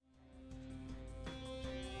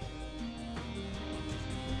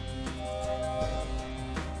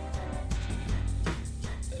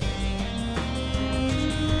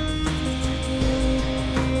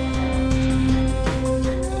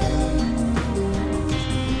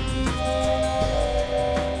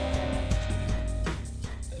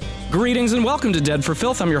Greetings and welcome to Dead for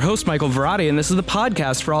Filth. I'm your host, Michael Varrati, and this is the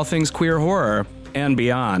podcast for all things queer horror and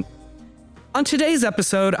beyond. On today's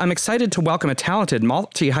episode, I'm excited to welcome a talented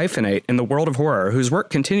multi-hyphenate in the world of horror whose work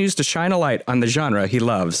continues to shine a light on the genre he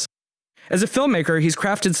loves. As a filmmaker, he's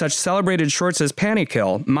crafted such celebrated shorts as Panty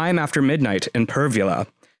Kill, Mime After Midnight, and Pervula.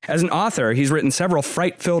 As an author, he's written several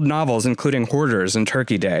fright-filled novels, including Hoarders and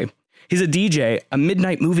Turkey Day. He's a DJ, a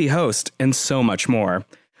midnight movie host, and so much more.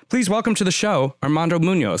 Please welcome to the show, Armando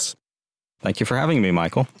Munoz. Thank you for having me,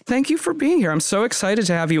 Michael. Thank you for being here. I'm so excited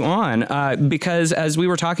to have you on because as we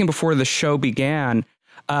were talking before the show began,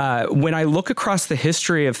 when I look across the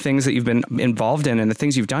history of things that you've been involved in and the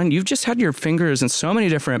things you've done, you've just had your fingers in so many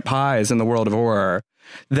different pies in the world of horror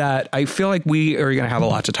that I feel like we are going to have a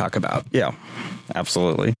lot to talk about. Yeah,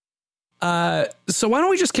 absolutely. So why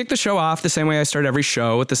don't we just kick the show off the same way I start every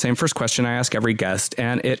show with the same first question I ask every guest,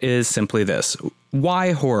 and it is simply this.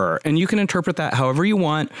 Why horror? And you can interpret that however you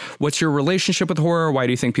want. What's your relationship with horror? Why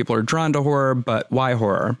do you think people are drawn to horror? But why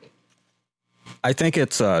horror? I think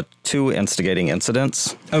it's two instigating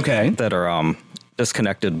incidents that are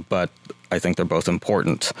disconnected, but I think they're both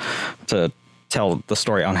important to tell the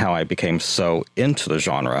story on how I became so into the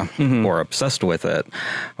genre or obsessed with it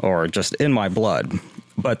or just in my blood.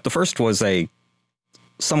 But the first was a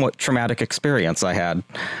somewhat traumatic experience I had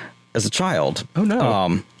as a child. Oh,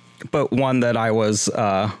 no. But one that I was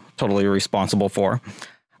totally responsible for.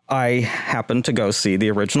 I happened to go see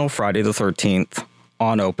the original Friday the 13th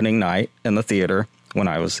on opening night in the theater when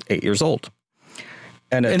I was 8 years old.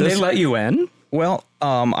 And they let you in? Well,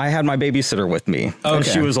 I had my babysitter with me. Okay. And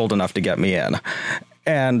she was old enough to get me in.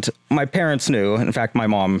 And my parents knew. In fact, my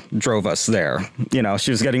mom drove us there. You know, she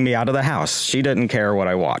was getting me out of the house. She didn't care what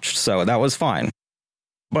I watched. So that was fine.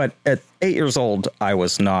 But at 8 years old, I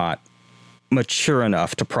was not mature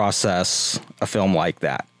enough to process a film like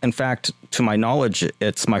that. In fact, to my knowledge,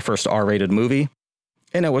 it's my first R-rated movie.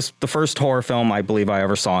 And it was the first horror film I believe I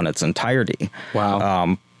ever saw in its entirety.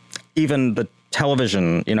 Wow. Even the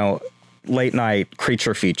television, late night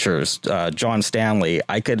creature features, John Stanley,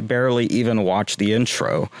 I could barely even watch the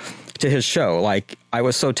intro to his show. Like, I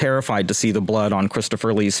was so terrified to see the blood on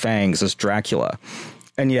Christopher Lee's fangs as Dracula.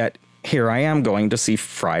 And yet here I am going to see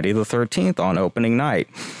Friday the 13th on opening night.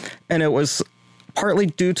 And it was partly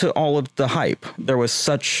due to all of the hype. There was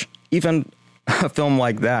such, even a film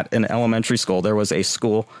like that in elementary school, there was a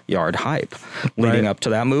schoolyard hype leading up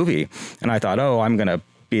to that movie. And I thought, I'm going to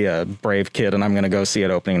be a brave kid and I'm going to go see it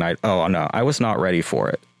opening night. Oh, no, I was not ready for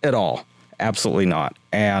it at all. Absolutely not.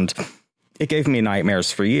 And it gave me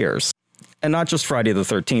nightmares for years. And not just Friday the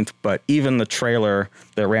 13th, but even the trailer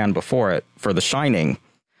that ran before it for The Shining,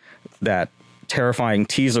 that terrifying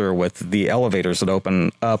teaser with the elevators that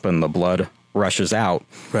open up and the blood rushes out.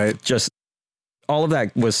 Right. Just all of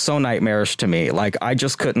that was so nightmarish to me. Like, I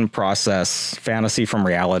just couldn't process fantasy from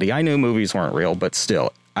reality. I knew movies weren't real, but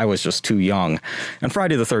still, I was just too young. And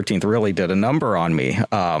Friday the 13th really did a number on me.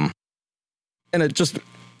 And it just,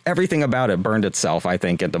 everything about it burned itself, I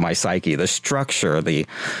think, into my psyche. The structure, the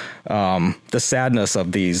sadness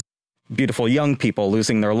of these beautiful young people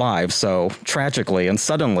losing their lives so tragically and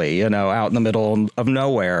suddenly, out in the middle of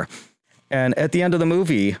nowhere. And at the end of the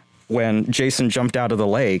movie, when Jason jumped out of the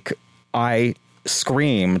lake, I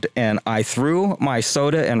screamed and I threw my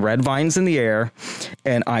soda and red vines in the air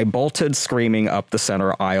and I bolted screaming up the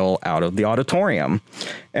center aisle out of the auditorium.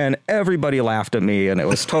 And everybody laughed at me and it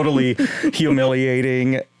was totally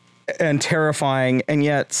humiliating and terrifying and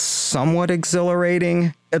yet somewhat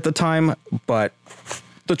exhilarating at the time. But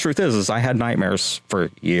the truth is I had nightmares for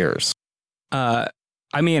years. I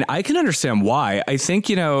mean, I can understand why. I think,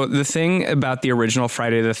 the thing about the original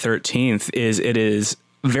Friday the 13th is it is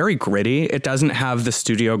very gritty. It doesn't have the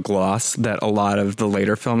studio gloss that a lot of the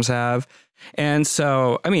later films have. And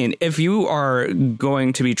so, I mean, if you are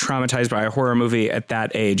going to be traumatized by a horror movie at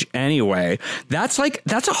that age anyway, that's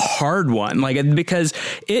a hard one, because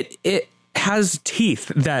it has teeth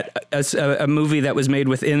that a movie that was made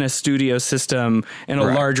within a studio system in a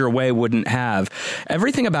larger way wouldn't have.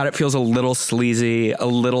 Everything about it feels a little sleazy, a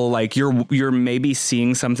little like you're maybe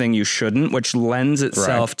seeing something you shouldn't, which lends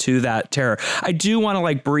itself to that terror. I do want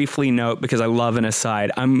to briefly note, because I love an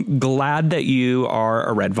aside, I'm glad that you are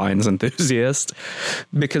a Red Vines enthusiast,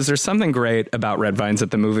 because there's something great about Red Vines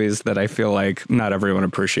at the movies that I feel like not everyone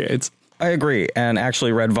appreciates. I agree. And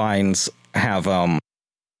actually Red Vines have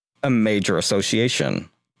a major association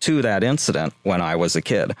to that incident when I was a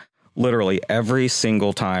kid. Literally every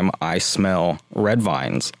single time I smell red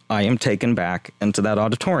vines, I am taken back into that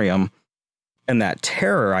auditorium. And that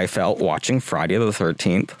terror I felt watching Friday the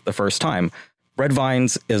 13th the first time Red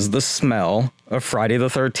Vines is the smell of Friday the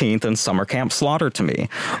 13th and Summer Camp Slaughter to me.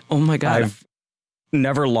 Oh my God. I've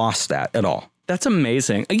never lost that at all. That's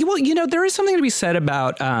amazing. Well, there is something to be said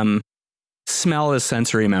about smell as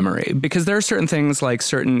sensory memory, because there are certain things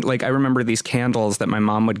like I remember these candles that my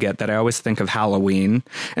mom would get that I always think of Halloween,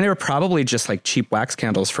 and they were probably just like cheap wax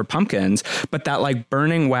candles for pumpkins, but that like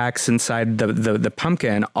burning wax inside the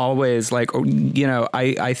pumpkin always like,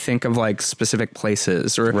 I think of like specific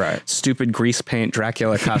places or stupid grease paint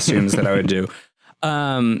Dracula costumes that I would do.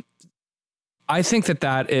 I think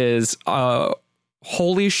that is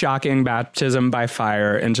wholly shocking baptism by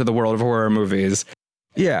fire into the world of horror movies.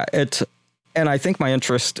 Yeah, and I think my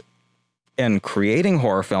interest in creating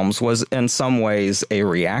horror films was in some ways a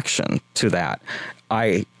reaction to that.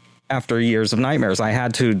 After years of nightmares, I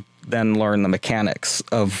had to then learn the mechanics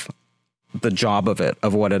of the job of it,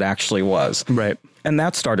 of what it actually was. Right. And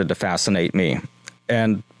that started to fascinate me.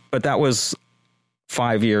 But that was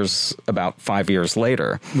about 5 years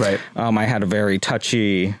later. Right. I had a very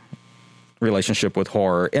touchy relationship with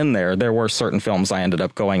horror in there. There were certain films I ended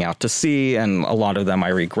up going out to see, and a lot of them I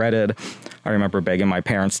regretted. I remember begging my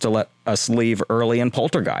parents to let us leave early in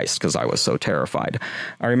Poltergeist because I was so terrified.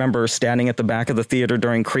 I remember standing at the back of the theater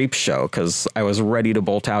during Creepshow because I was ready to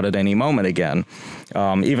bolt out at any moment again.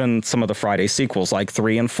 Even some of the Friday sequels like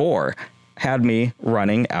 3 and 4 had me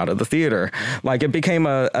running out of the theater. Like, it became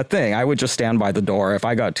a thing. I would just stand by the door. If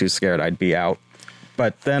I got too scared, I'd be out.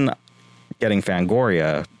 But then getting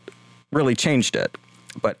Fangoria really changed it.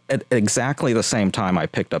 But at exactly the same time, I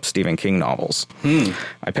picked up Stephen King novels.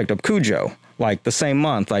 I picked up Cujo. Like, the same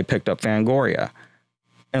month, I picked up Fangoria.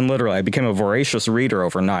 And literally, I became a voracious reader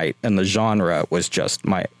overnight, and the genre was just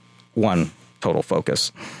my one total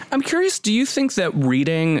focus. I'm curious, do you think that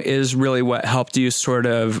reading is really what helped you sort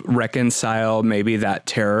of reconcile maybe that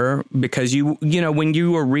terror? Because when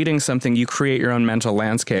you are reading something, you create your own mental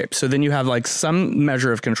landscape. So then you have like some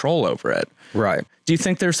measure of control over it. Right. Do you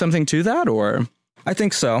think there's something to that, or? I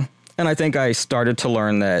think so. And I think I started to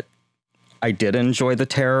learn that I did enjoy the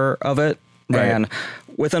terror of it. Right. And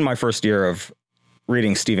within my first year of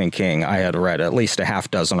reading Stephen King, I had read at least a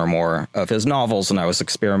half dozen or more of his novels, and I was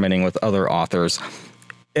experimenting with other authors.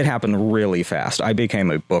 It happened really fast. I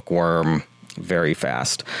became a bookworm very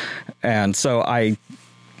fast. And so I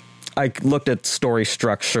looked at story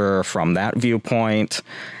structure from that viewpoint,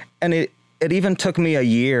 and it even took me a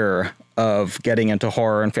year of getting into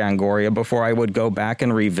horror and Fangoria before I would go back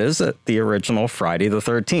and revisit the original Friday the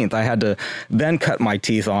 13th. I had to then cut my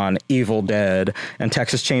teeth on Evil Dead and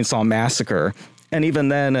Texas Chainsaw Massacre, and even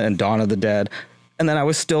then, and Dawn of the Dead. And then I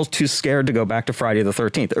was still too scared to go back to Friday the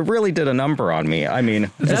 13th. It really did a number on me. I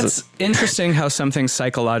mean, that's interesting how something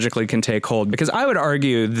psychologically can take hold, because I would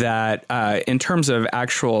argue that in terms of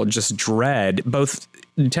actual just dread, both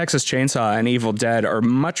Texas Chainsaw and Evil Dead are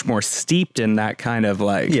much more steeped in that kind of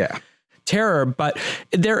terror. But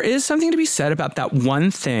there is something to be said about that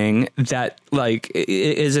one thing that like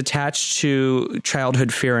is attached to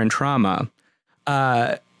childhood fear and trauma.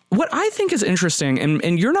 What I think is interesting,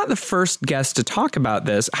 and you're not the first guest to talk about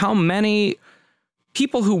this, how many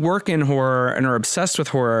people who work in horror and are obsessed with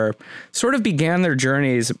horror sort of began their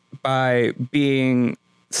journeys by being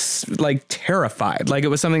like terrified, like it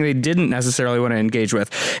was something they didn't necessarily want to engage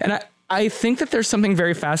with. And I think that there's something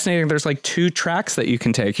very fascinating. There's like two tracks that you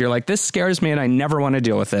can take. You're like, this scares me and I never want to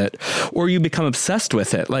deal with it. Or you become obsessed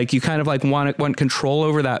with it. Like you kind of like want control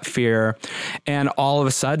over that fear. And all of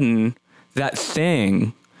a sudden that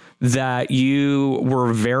thing that you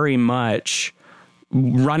were very much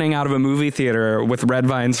running out of a movie theater with red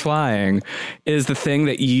vines flying is the thing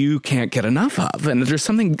that you can't get enough of. And there's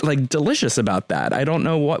something like delicious about that. I don't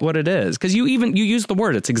know what it is, because you use the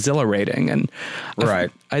word, it's exhilarating. And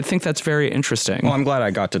right. I think that's very interesting. Well, I'm glad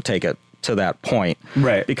I got to take it to that point.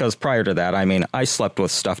 Right. Because prior to that, I mean, I slept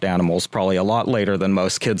with stuffed animals probably a lot later than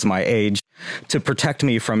most kids my age to protect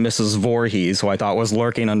me from Mrs. Voorhees, who I thought was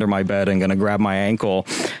lurking under my bed and going to grab my ankle.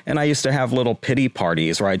 And I used to have little pity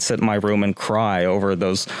parties where I'd sit in my room and cry over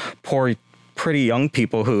those poor, pretty young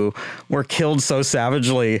people who were killed so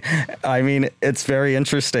savagely. I mean, it's very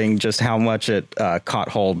interesting just how much it caught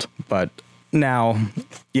hold. But now,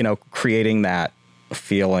 creating that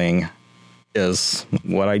feeling is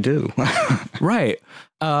what I do. Right.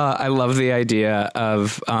 I love the idea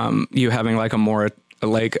of you having like a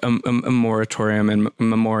moratorium and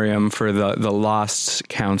memoriam for the lost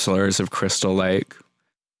counselors of Crystal Lake.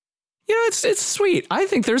 it's sweet. I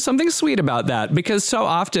think there's something sweet about that, because so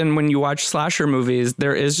often when you watch slasher movies,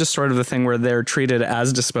 there is just sort of the thing where they're treated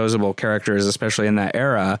as disposable characters, especially in that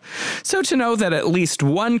era. So to know that at least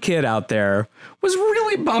one kid out there was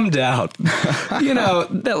really bummed out,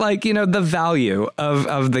 that like, the value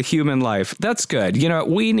of the human life. That's good.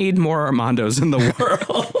 We need more Armandos in the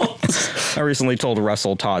world. I recently told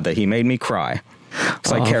Russell Todd that he made me cry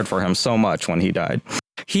because I cared for him so much when he died.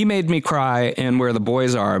 He made me cry in Where the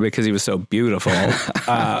Boys Are because he was so beautiful.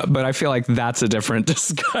 But I feel like that's a different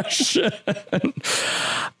discussion.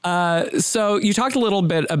 So you talked a little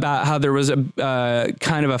bit about how there was a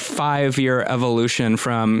kind of a 5-year evolution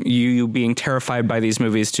from you being terrified by these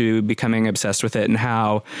movies to becoming obsessed with it, and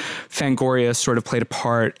how Fangoria sort of played a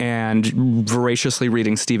part and voraciously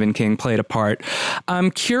reading Stephen King played a part.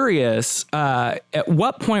 I'm curious, at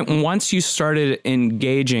what point, once you started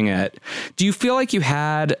engaging it, do you feel like you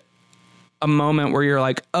had a moment where you're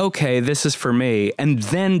like, okay, this is for me? And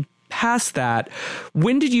then past that,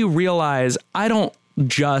 when did you realize, I don't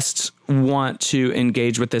just want to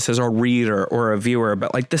engage with this as a reader or a viewer,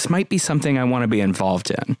 but like, this might be something I want to be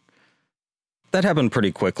involved in? That happened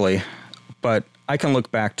pretty quickly, but I can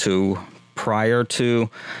look back to prior to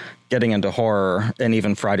getting into horror and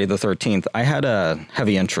even Friday the 13th, I had a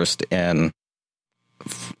heavy interest in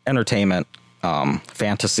entertainment,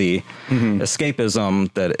 fantasy,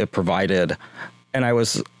 escapism that it provided. And I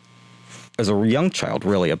was, as a young child,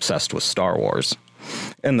 really obsessed with Star Wars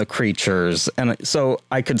and the creatures. And so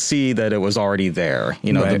I could see that it was already there.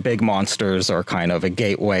 The big monsters are kind of a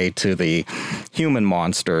gateway to the human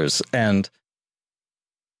monsters. And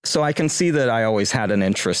so I can see that I always had an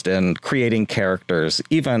interest in creating characters.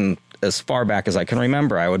 Even as far back as I can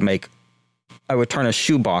remember, I would turn a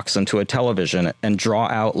shoebox into a television and draw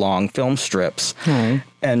out long film strips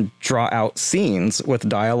and draw out scenes with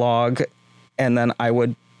dialogue. And then I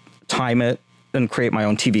would time it and create my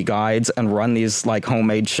own TV guides and run these like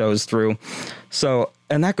homemade shows through. So,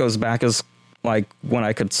 and that goes back as like when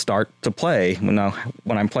I could start to play, when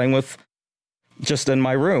I'm playing with just in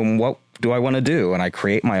my room, what do I want to do? And I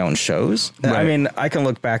create my own shows. Right. I mean, I can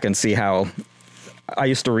look back and see how I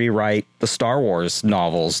used to rewrite the Star Wars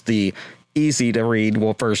novels, the easy to read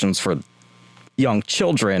versions for young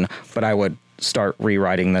children, but I would start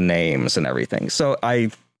rewriting the names and everything. So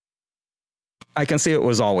I can see it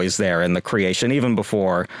was always there in the creation, even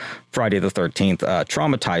before Friday the 13th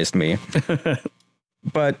traumatized me.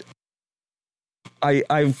 But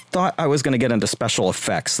I thought I was going to get into special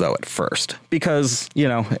effects, though, at first, because,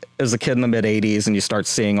 as a kid in the mid 80s and you start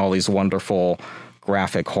seeing all these wonderful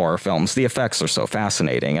graphic horror films, the effects are so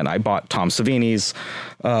fascinating. And I bought Tom Savini's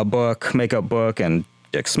makeup book, and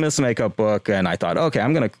Dick Smith's makeup book. And I thought, okay,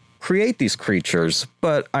 I'm going to create these creatures.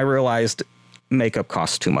 But I realized makeup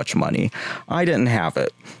costs too much money. I didn't have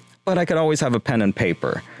it, but I could always have a pen and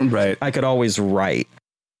paper. Right. I could always write.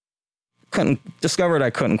 Discovered I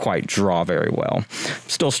couldn't quite draw very well.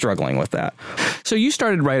 Still struggling with that. So you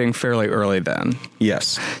started writing fairly early then?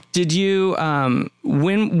 Yes. Did you,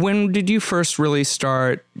 when did you first really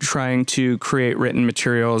start trying to create written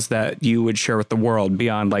materials that you would share with the world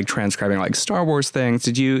beyond like transcribing like Star Wars things?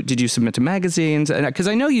 Did you submit to magazines? Because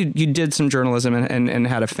I know you did some journalism and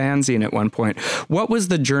had a fanzine at one point. What was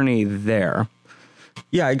the journey there?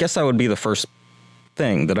 Yeah, I guess that would be the first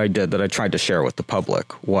thing that I did that I tried to share with the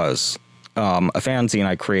public was a fanzine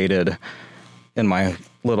I created in my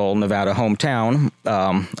little Nevada hometown.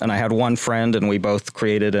 And I had one friend, and we both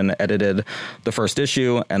created and edited the first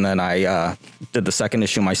issue. And then I did the second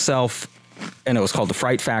issue myself, and it was called The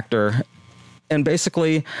Fright Factor. And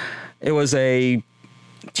basically, it was a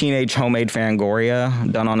teenage homemade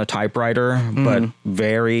Fangoria done on a typewriter, but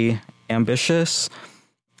very ambitious.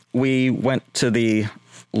 We went to the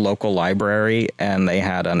local library, and they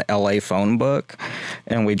had an LA phone book,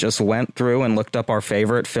 and we just went through and looked up our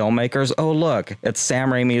favorite filmmakers. Oh, look, it's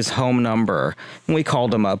Sam Raimi's home number. And we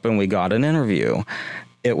called him up and we got an interview.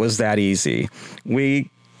 It was that easy. We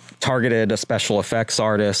targeted special effects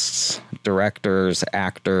artists, directors,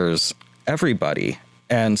 actors, everybody.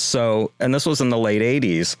 And this was in the late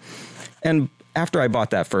 80s. And after I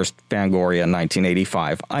bought that first Fangoria in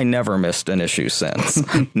 1985, I never missed an issue since.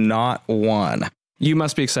 Not one. You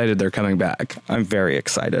must be excited they're coming back. I'm very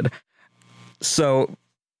excited. So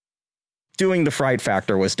doing The Fright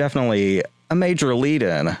Factor was definitely a major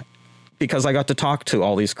lead-in because I got to talk to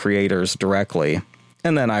all these creators directly.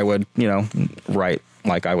 And then I would, write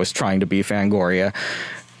like I was trying to be Fangoria.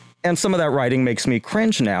 And some of that writing makes me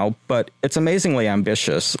cringe now, but it's amazingly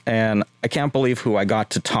ambitious. And I can't believe who I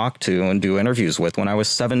got to talk to and do interviews with when I was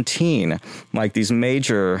 17. Like these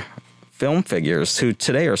major film figures who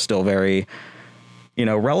today are still very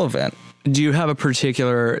relevant. Do you have a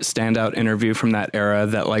particular standout interview from that era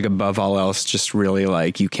that, like, above all else, just really,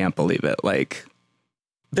 like, you can't believe it? Like,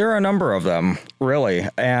 there are a number of them, really.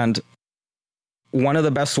 And one of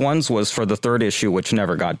the best ones was for the third issue, which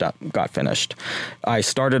never got finished. I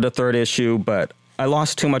started a third issue, but I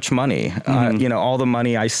lost too much money. All the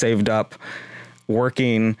money I saved up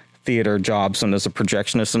working theater jobs and as a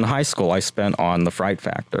projectionist in high school, I spent on the Fright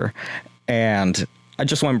Factor. And I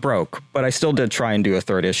just went broke, but I still did try and do a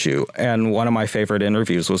third issue. And one of my favorite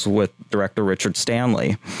interviews was with director Richard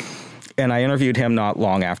Stanley. And I interviewed him not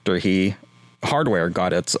long after Hardware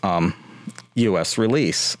got its U.S.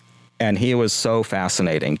 release. And he was so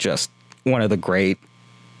fascinating, just one of the great,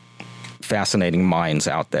 fascinating minds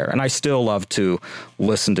out there. And I still love to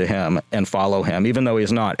listen to him and follow him, even though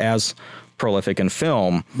he's not as prolific in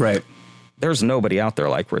film. Right. There's nobody out there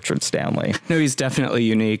like Richard Stanley. No, he's definitely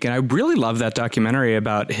unique. And I really love that documentary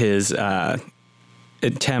about his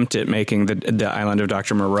attempt at making the Island of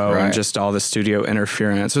Dr. Moreau and just all the studio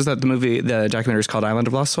interference. Was that the documentary is called Island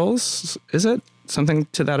of Lost Souls? Is it? Something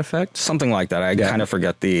to that effect? Something like that. I kind of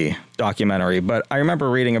forget the documentary, but I remember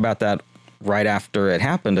reading about that right after it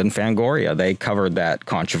happened in Fangoria. They covered that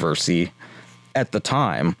controversy at the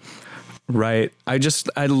time. Right.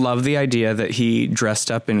 I love the idea that he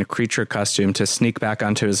dressed up in a creature costume to sneak back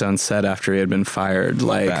onto his own set after he had been fired.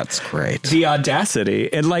 Like, that's great. The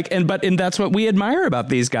audacity. And that's what we admire about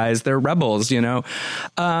these guys. They're rebels,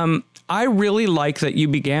 I really like that you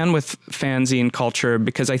began with fanzine culture,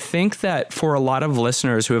 because I think that for a lot of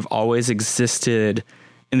listeners who have always existed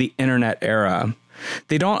in the internet era,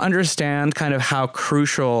 they don't understand kind of how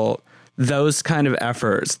crucial those kind of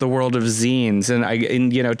efforts, the world of zines, and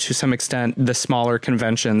to some extent, the smaller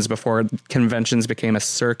conventions before conventions became a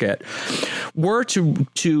circuit, were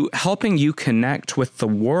to helping you connect with the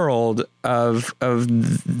world of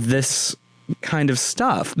this kind of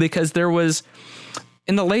stuff. Because there was,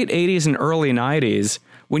 in the late 80s and early 90s,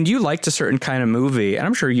 when you liked a certain kind of movie, and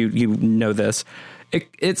I'm sure you know this,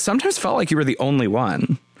 it sometimes felt like you were the only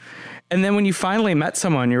one. And then when you finally met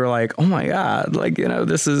someone, you were like, oh my God,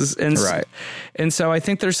 this is... Right. And so I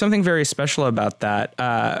think there's something very special about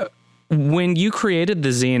that. When you created the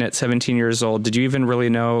zine at 17 years old, did you even really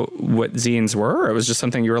know what zines were? Or it was just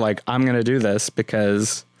something you were like, I'm going to do this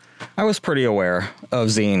because... I was pretty aware of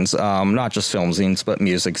zines, not just film zines, but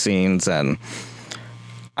music zines, and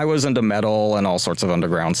I was into metal and all sorts of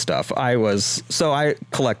underground stuff. I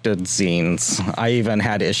collected zines. I even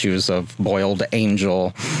had issues of Boiled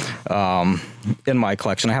Angel in my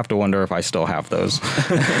collection. I have to wonder if I still have those.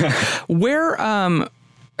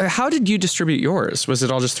 How did you distribute yours? Was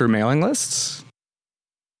it all just through mailing lists?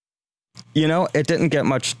 It didn't get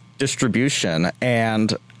much distribution,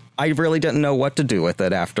 and I really didn't know what to do with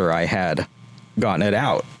it after I had gotten it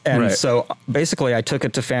out. And so basically I took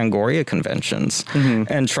it to Fangoria conventions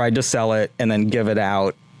and tried to sell it and then give it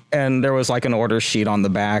out. And there was like an order sheet on the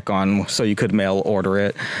back so you could mail order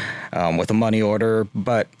it with a money order.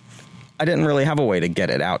 But I didn't really have a way to get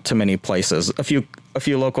it out to many places. A few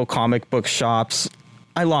local comic book shops.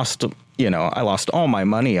 I lost all my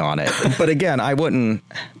money on it. But again, I wouldn't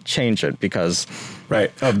change it because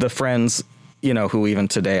of the friends, who even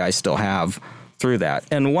today I still have through that.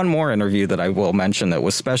 And one more interview that I will mention that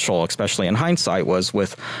was special, especially in hindsight, was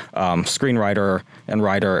with screenwriter and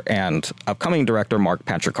writer and upcoming director Mark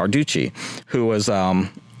Patrick Carducci,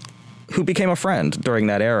 who became a friend during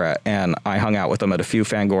that era. And I hung out with him at a few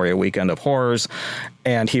Fangoria Weekend of Horrors,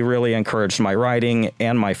 and he really encouraged my writing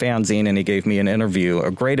and my fanzine, and he gave me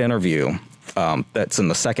a great interview that's in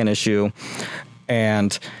the second issue.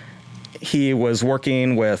 And he was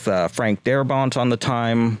working with Frank Darabont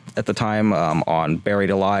at the time on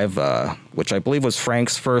Buried Alive, which I believe was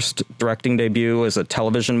Frank's first directing debut as a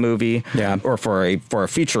television movie, or for a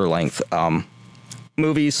feature length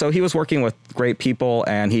movie. So he was working with great people,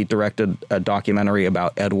 and he directed a documentary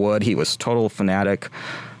about Ed Wood. He was total fanatic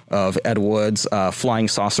of Ed Wood's. Flying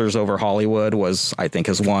Saucers Over Hollywood was, I think,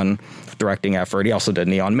 his one directing effort. He also did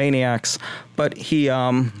Neon Maniacs, but he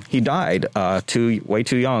died way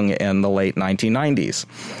too young in the late 1990s.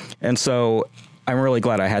 And so I'm really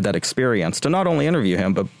glad I had that experience to not only interview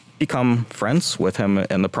him, but become friends with him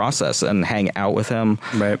in the process and hang out with him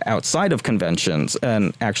outside of conventions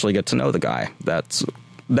and actually get to know the guy.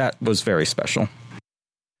 That was very special.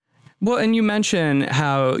 Well, and you mentioned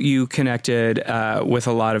how you connected with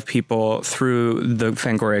a lot of people through the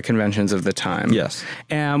Fangoria conventions of the time. Yes.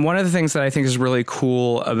 And one of the things that I think is really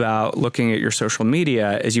cool about looking at your social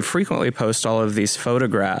media is you frequently post all of these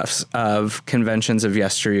photographs of conventions of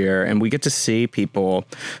yesteryear, and we get to see people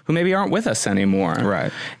who maybe aren't with us anymore.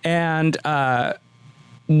 Right. And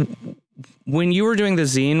when you were doing the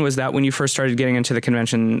zine, was that when you first started getting into the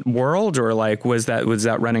convention world, or like was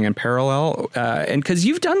that running in parallel? And because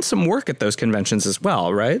you've done some work at those conventions as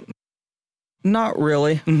well, right? Not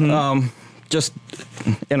really. Mm-hmm. Just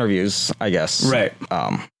interviews, I guess. Right.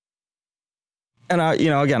 And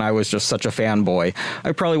again, I was just such a fanboy.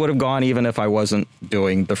 I probably would have gone even if I wasn't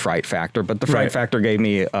doing the Fright Factor, but the Fright Factor gave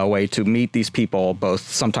me a way to meet these people both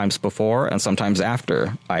sometimes before and sometimes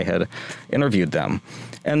after I had interviewed them.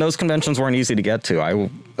 And those conventions weren't easy to get to. I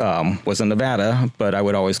was in Nevada, but I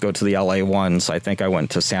would always go to the LA ones. I think I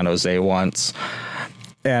went to San Jose once,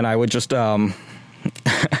 and I would just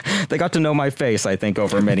they got to know my face, I think,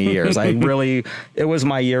 over many years. It was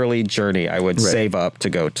my yearly journey. I would save up to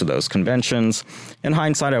go to those conventions. In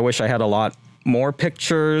hindsight, I wish I had a lot more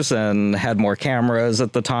pictures and had more cameras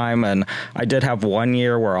at the time. And I did have one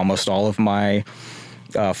year where almost all of my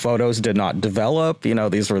photos did not develop.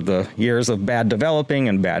 These were the years of bad developing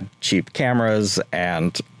and bad cheap cameras.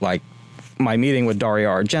 And like my meeting with Dario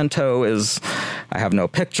Argento I have no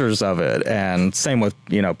pictures of it. And same with,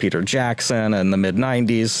 Peter Jackson in the mid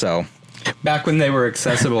 90s. So back when they were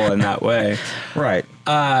accessible in that way. Right.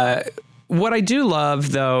 What I do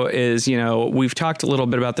love, though, is, we've talked a little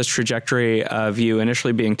bit about this trajectory of you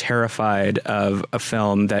initially being terrified of a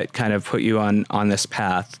film that kind of put you on this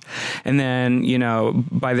path. And then,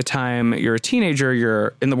 by the time you're a teenager,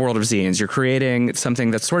 you're in the world of zines. You're creating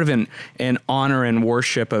something that's sort of in honor and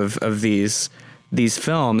worship of these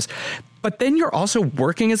films. But then you're also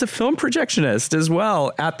working as a film projectionist as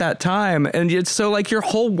well at that time. And it's so like your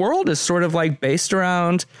whole world is sort of like based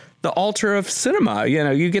around the altar of cinema.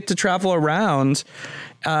 You get to travel around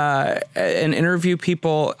and interview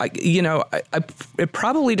people. It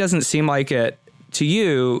probably doesn't seem like it to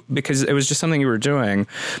you because it was just something you were doing.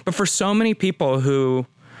 But for so many people who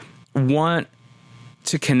want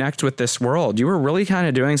to connect with this world, you were really kind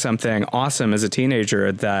of doing something awesome as a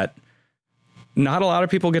teenager that not a lot of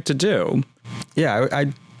people get to do. Yeah,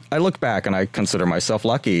 I look back and I consider myself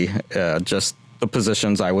lucky, just the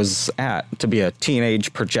positions I was at to be a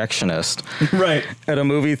teenage projectionist right at a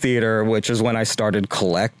movie theater, which is when I started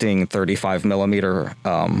collecting 35 millimeter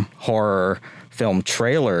horror film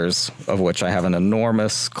trailers, of which I have an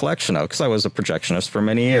enormous collection of because I was a projectionist for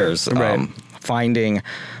many years. Right. Finding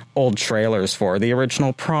old trailers for the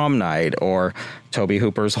original Prom Night or Tobe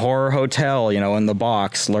Hooper's Horror Hotel, in the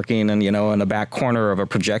box, lurking in the back corner of a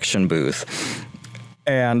projection booth.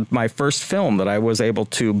 And my first film that I was able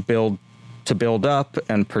to build up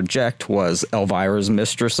and project was Elvira's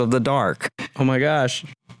Mistress of the Dark. Oh my gosh.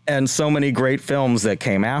 And so many great films that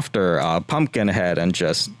came after, Pumpkinhead, and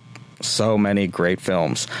just so many great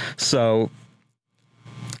films. So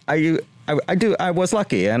I was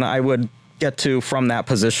lucky, and I would get to, from that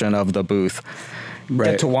position of the booth,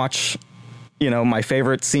 get to watch, my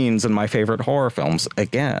favorite scenes in my favorite horror films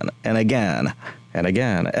again and again and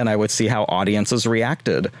again. And I would see how audiences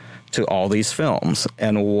reacted to all these films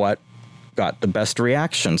and what got the best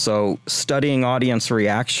reaction. So studying audience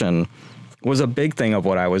reaction was a big thing of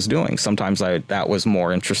what I was doing. Sometimes that was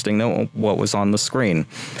more interesting than what was on the screen.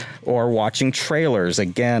 Or watching trailers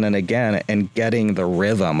again and again and getting the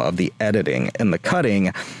rhythm of the editing and the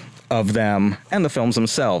cutting of them and the films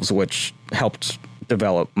themselves, which helped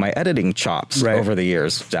develop my editing chops over the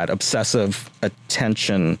years, that obsessive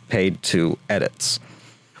attention paid to edits.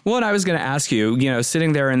 Well, and I was going to ask you,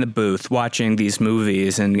 sitting there in the booth watching these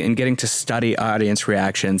movies and getting to study audience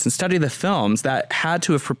reactions and study the films, that had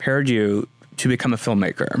to have prepared you to become a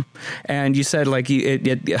filmmaker. And you said like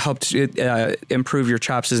it helped improve your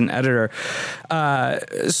chops as an editor.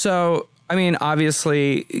 So, I mean,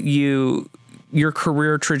 obviously your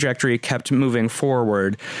career trajectory kept moving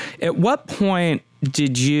forward. At what point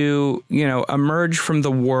did you emerge from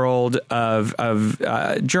the world of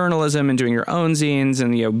journalism and doing your own zines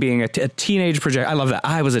and, being a teenage I love that.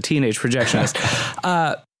 I was a teenage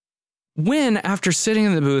projectionist. When, after sitting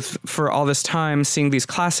in the booth for all this time, seeing these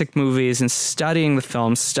classic movies and studying the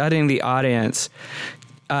films, studying the audience,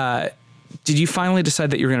 did you finally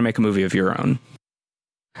decide that you were going to make a movie of your own?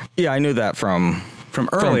 Yeah, I knew that from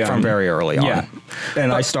very early on. Yeah.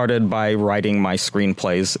 And I started by writing my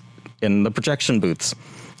screenplays in the projection booths.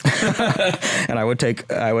 And I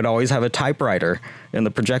would always have a typewriter in the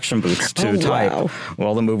projection booths to type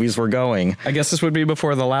while the movies were going. I guess this would be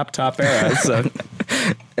before the laptop era. So.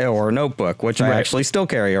 Or a notebook, which I actually still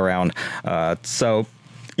carry around. So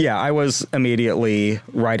yeah, I was immediately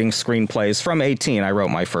writing screenplays. From 18, I wrote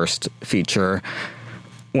my first feature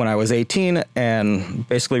when I was 18 and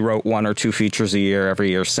basically wrote 1 or 2 features a year every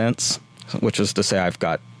year since, which is to say I've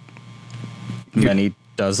got many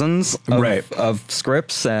dozens of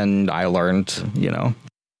scripts, and I learned,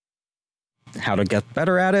 how to get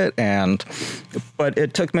better at it. But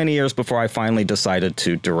it took many years before I finally decided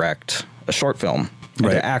to direct a short film,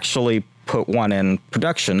 and to actually put one in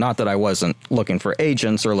production. Not that I wasn't looking for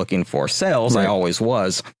agents or looking for sales. I always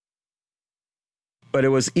was. But it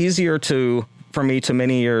was easier for me to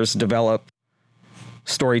many years develop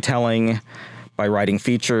storytelling by writing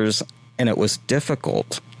features, and it was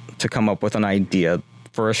difficult to come up with an idea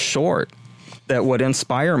for a short that would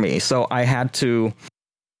inspire me. So I had to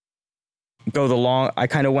I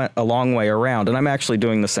kind of went a long way around, and I'm actually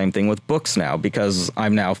doing the same thing with books now, because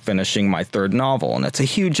I'm now finishing my third novel, and it's a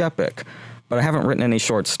huge epic, but I haven't written any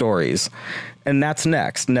short stories, and that's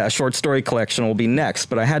next. A short story collection will be next,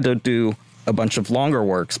 but I had to do a bunch of longer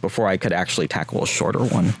works before I could actually tackle a shorter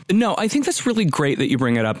one. No, I think that's really great that you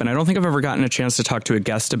bring it up. And I don't think I've ever gotten a chance to talk to a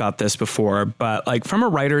guest about this before. But like from a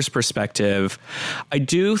writer's perspective, I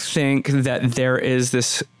do think that there is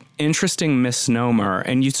this interesting misnomer,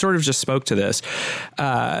 and you sort of just spoke to this,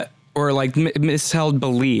 or like misheld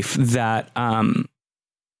belief that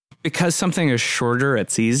because something is shorter,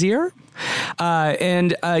 it's easier.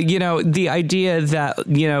 The idea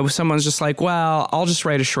that, someone's just like, well, I'll just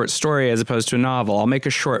write a short story as opposed to a novel. I'll make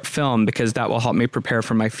a short film because that will help me prepare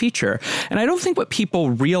for my feature. And I don't think what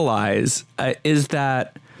people realize is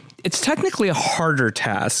that it's technically a harder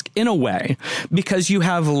task in a way, because you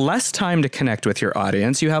have less time to connect with your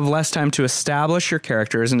audience. You have less time to establish your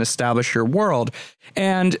characters and establish your world.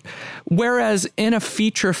 And whereas in a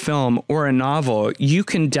feature film or a novel, you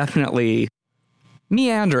can definitely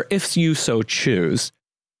meander if you so choose.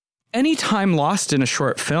 Any time lost in a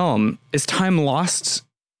short film is time lost,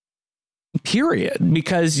 period,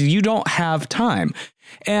 because you don't have time.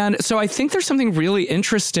 And so I think there's something really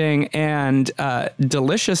interesting and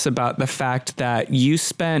delicious about the fact that you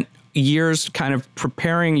spent years kind of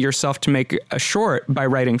preparing yourself to make a short by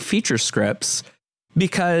writing feature scripts,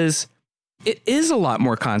 because it is a lot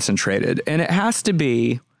more concentrated, and it has to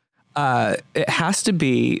be well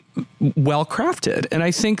crafted. And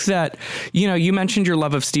I think that, you mentioned your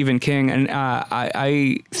love of Stephen King, and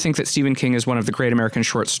I think that Stephen King is one of the great American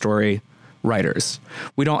short story writers.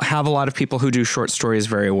 We don't have a lot of people who do short stories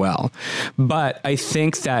very well, but I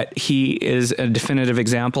think that he is a definitive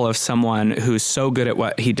example of someone who's so good at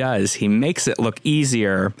what he does, he makes it look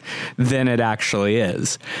easier than it actually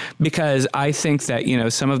is. Because I think that,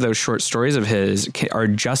 some of those short stories of his are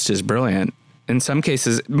just as brilliant, in some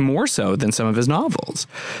cases more so than some of his novels,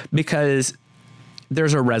 because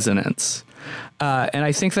there's a resonance. And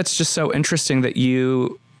I think that's just so interesting that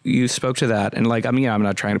you spoke to that. And like, I'm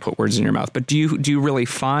not trying to put words in your mouth, but do you really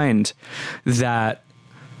find that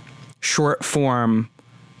short form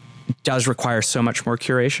does require so much more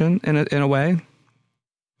curation in a way?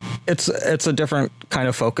 It's a different kind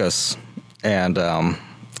of focus. And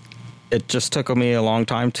it just took me a long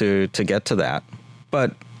time to get to that.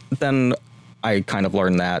 But then I kind of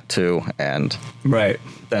learned that too. And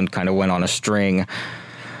then kind of went on a string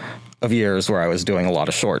of years where I was doing a lot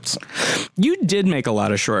of shorts. You did make a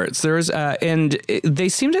lot of shorts. They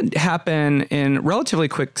seem to happen in relatively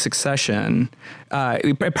quick succession.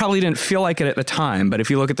 It probably didn't feel like it at the time, but if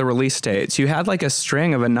you look at the release dates, you had like a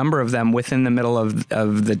string of a number of them within the middle of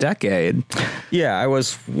the decade. Yeah, I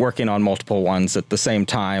was working on multiple ones at the same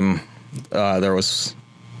time. There was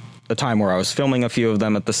a time where I was filming a few of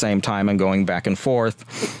them at the same time and going back and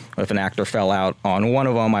forth. If an actor fell out on one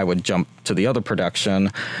of them, I would jump to the other production.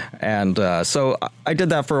 And so I did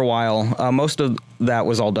that for a while. Most of that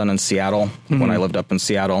was all done in Seattle when I lived up in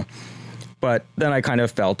Seattle. But then I kind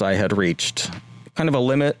of felt I had reached kind of a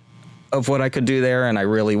limit of what I could do there, and I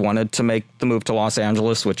really wanted to make the move to Los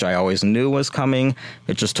Angeles, which I always knew was coming.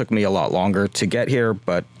 It just took me a lot longer to get here,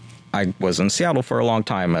 but I was in Seattle for a long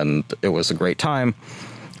time, and it was a great time.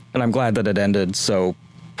 And I'm glad that it ended so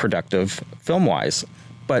productive film-wise.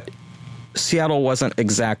 But Seattle wasn't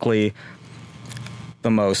exactly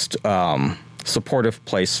the most supportive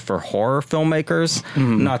place for horror filmmakers.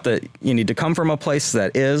 Not that you need to come from a place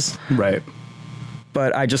that is. Right.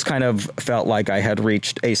 But I just kind of felt like I had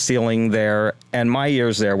reached a ceiling there. And my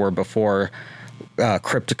years there were before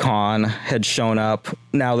Crypticon had shown up.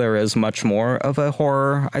 Now there is much more of a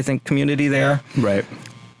horror, I think, community there. Right.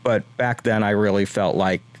 But back then I really felt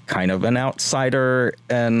like kind of an outsider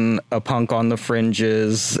and a punk on the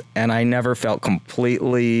fringes, and I never felt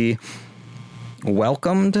completely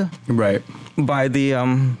welcomed by the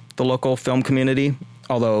local film community.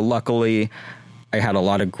 Although luckily I had a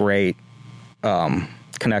lot of great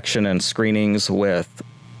connection and screenings with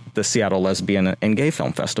the Seattle Lesbian and Gay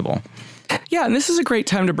Film Festival. Yeah, and this is a great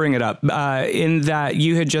time to bring it up in that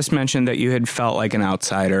you had just mentioned that you had felt like an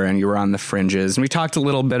outsider and you were on the fringes. And we talked a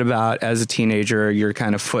little bit about, as a teenager, your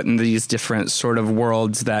kind of foot in these different sort of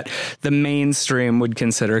worlds that the mainstream would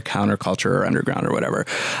consider counterculture or underground or whatever.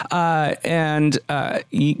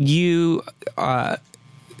 You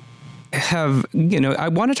have, I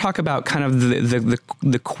want to talk about kind of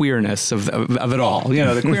the queerness of it all,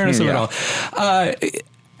 the queerness of it all.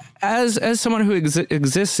 As someone who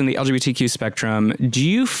exists in the LGBTQ spectrum, do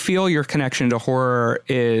you feel your connection to horror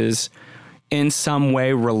is in some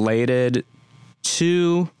way related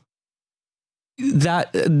to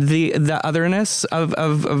that the otherness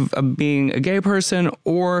of being a gay person,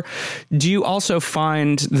 or do you also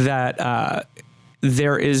find that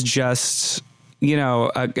there is just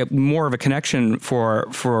more of a connection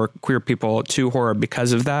for queer people to horror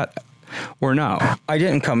because of that, or no? I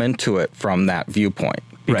didn't come into it from that viewpoint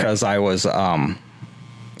because I was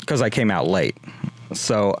because I came out late,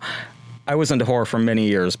 so I was into horror for many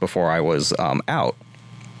years before I was out.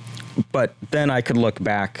 But then I could look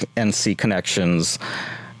back and see connections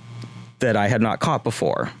that I had not caught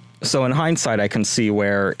before. So in hindsight, I can see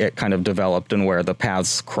where it kind of developed and where the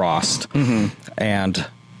paths crossed, and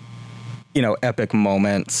epic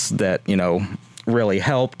moments that really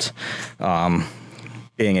helped.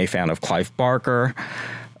 Being a fan of Clive Barker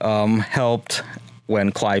helped.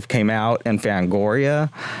 When Clive came out and Fangoria,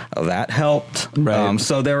 that helped. Right.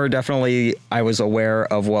 So there were definitely, I was aware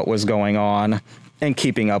of what was going on and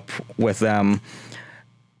keeping up with them.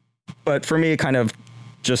 But for me, it kind of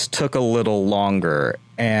just took a little longer.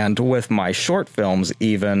 And with my short films,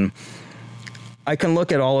 even, I can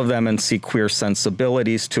look at all of them and see queer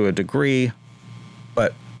sensibilities to a degree,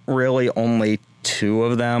 but really only 2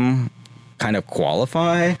 of them kind of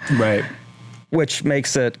qualify. Right. Which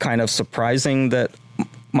makes it kind of surprising that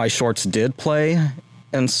my shorts did play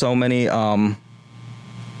in so many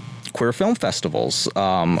queer film festivals.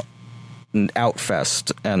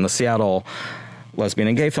 Outfest and the Seattle Lesbian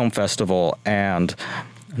and Gay Film Festival and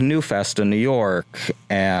New Fest in New York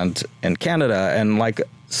and in Canada. And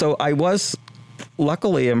so I was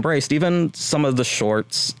luckily embraced. Even some of the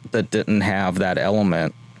shorts that didn't have that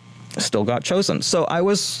element still got chosen. So I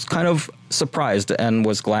was kind of surprised and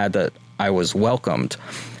was glad that I was welcomed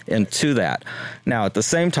into that. Now, at the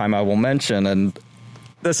same time, I will mention, and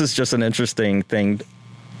this is just an interesting thing,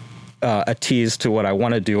 a tease to what I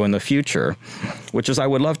want to do in the future, which is I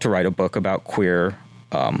would love to write a book about queer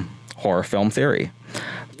horror film theory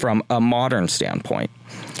from a modern standpoint.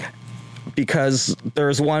 Because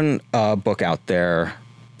there's one book out there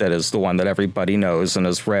that is the one that everybody knows and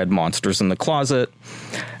has read, Monsters in the Closet,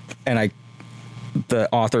 and the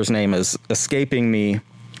author's name is escaping me,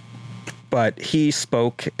 but he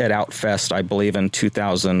spoke at Outfest, I believe, in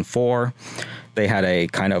 2004. They had a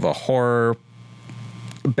kind of a horror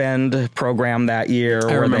bend program that year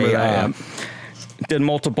where they did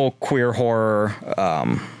multiple queer horror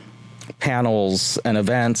panels and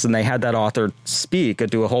events, and they had that author speak and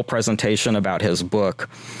do a whole presentation about his book.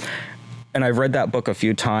 And I've read that book a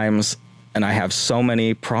few times, and I have so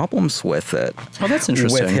many problems with it. Oh, that's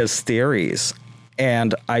interesting. With his theories.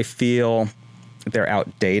 And I feel they're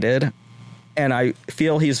outdated. And I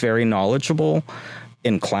feel he's very knowledgeable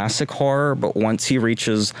in classic horror, but once he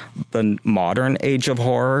reaches the modern age of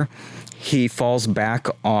horror, he falls back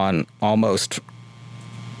on almost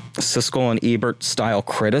Siskel and Ebert style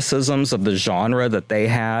criticisms of the genre that they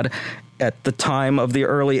had at the time of the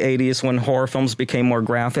early 80s when horror films became more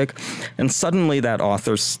graphic. And suddenly that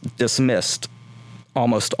author dismissed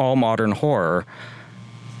almost all modern horror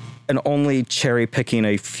and only cherry picking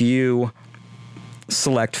a few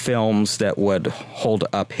select films that would hold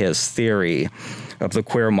up his theory of the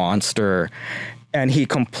queer monster. And he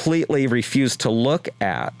completely refused to look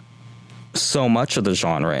at so much of the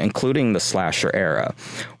genre, including the slasher era,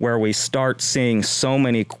 where we start seeing so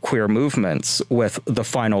many queer movements with the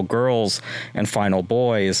final girls and final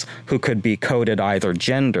boys who could be coded either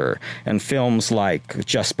gender, and films like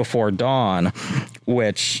Just Before Dawn,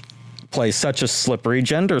 which plays such a slippery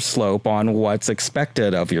gender slope on what's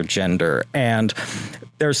expected of your gender. And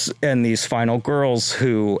these final girls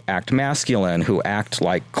who act masculine, who act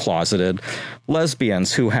like closeted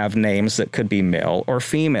lesbians, who have names that could be male or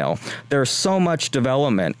female. There's so much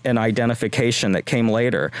development and identification that came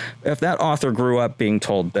later. If that author grew up being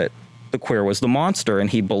told that the queer was the monster and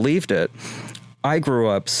he believed it, I grew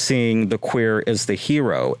up seeing the queer as the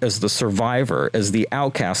hero, as the survivor, as the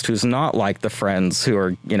outcast who's not like the friends who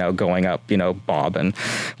are, going up, Bob and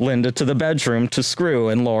Linda to the bedroom to screw.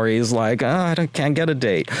 And Laurie's like, I can't get a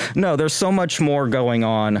date. No, there's so much more going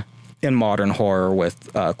on in modern horror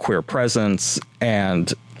with queer presence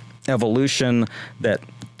and evolution that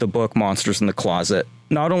the book Monsters in the Closet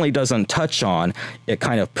not only doesn't touch on, it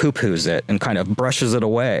kind of poo-poos it and kind of brushes it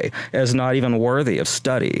away as not even worthy of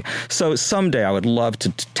study. So someday I would love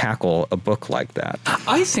to tackle a book like that.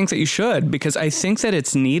 I think that you should, because I think that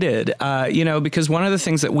it's needed, because one of the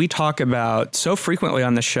things that we talk about so frequently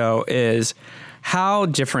on the show is how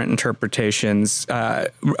different interpretations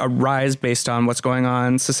arise based on what's going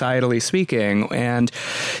on societally speaking. And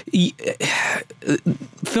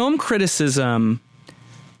film criticism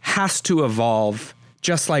has to evolve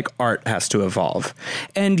just like art has to evolve.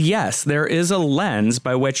 And yes, there is a lens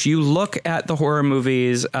by which you look at the horror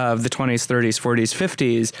movies of the 20s, 30s, 40s,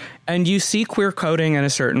 50s, and you see queer coding in a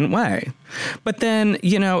certain way. But then,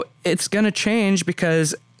 it's going to change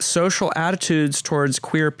because social attitudes towards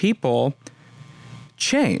queer people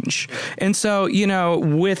change. And so,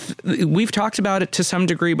 we've talked about it to some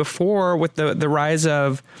degree before with the rise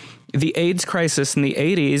of the AIDS crisis in the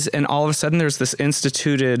 80s, and all of a sudden there's this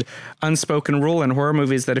instituted unspoken rule in horror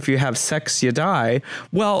movies that if you have sex, you die.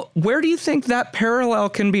 Well, where do you think that parallel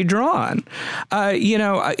can be drawn?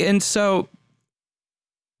 And so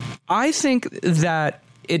I think that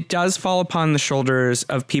it does fall upon the shoulders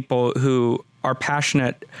of people who are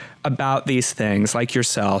passionate about these things, like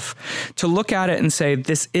yourself, to look at it and say,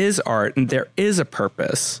 this is art and there is a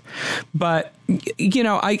purpose. But,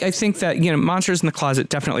 I think that, Monsters in the Closet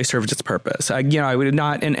definitely served its purpose. I would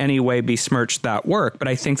not in any way besmirch that work, but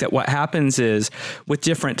I think that what happens is with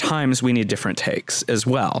different times, we need different takes as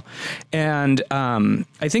well. And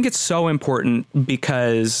I think it's so important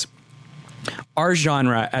because our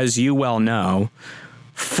genre, as you well know,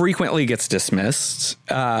 frequently gets dismissed.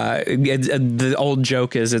 The old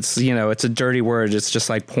joke is it's a dirty word. It's just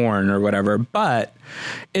like porn or whatever. But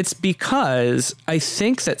it's because I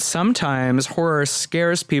think that sometimes horror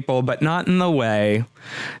scares people, but not in the way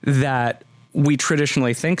that we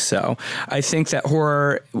traditionally think so. I think that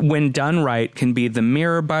horror, when done right, can be the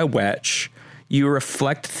mirror by which you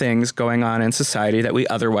reflect things going on in society that we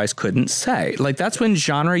otherwise couldn't say. Like, that's when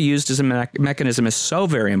genre used as a mechanism is so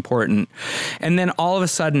very important. And then all of a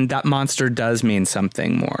sudden that monster does mean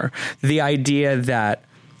something more. The idea that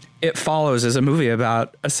It Follows is a movie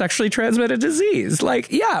about a sexually transmitted disease. Like,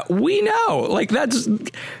 yeah, we know. Like, that's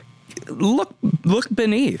look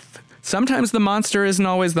beneath. Sometimes the monster isn't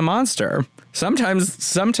always the monster.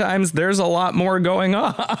 Sometimes there's a lot more going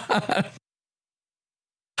on.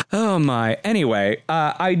 Oh my. Anyway,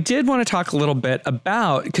 I did want to talk a little bit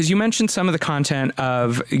about, because you mentioned some of the content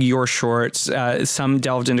of your shorts. Some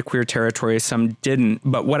delved into queer territory, some didn't.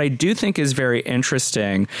 But what I do think is very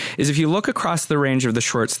interesting is if you look across the range of the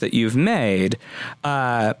shorts that you've made,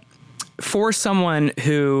 for someone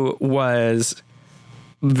who was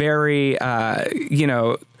very,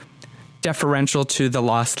 deferential to the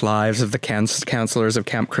lost lives of the counselors of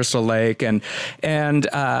Camp Crystal Lake. And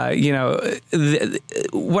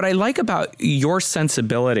what I like about your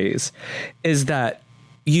sensibilities is that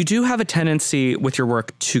you do have a tendency with your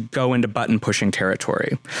work to go into button pushing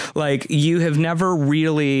territory. Like, you have never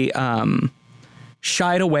really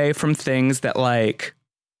shied away from things that, like,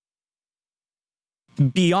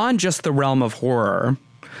 beyond just the realm of horror,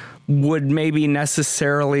 would maybe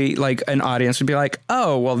necessarily, like, an audience would be like,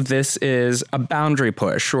 oh, well, this is a boundary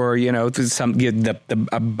push, or, the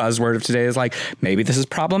buzzword of today is like, maybe this is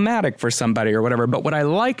problematic for somebody or whatever. But what I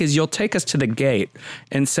like is you'll take us to the gate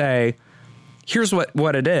and say, here's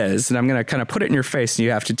what it is, and I'm going to kind of put it in your face, and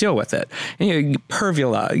you have to deal with it. And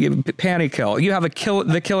Pervula, panty kill, you have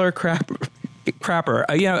the killer crapper.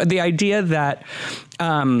 The idea that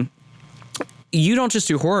you don't just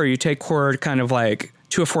do horror, you take horror kind of like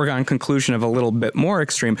to a foregone conclusion of a little bit more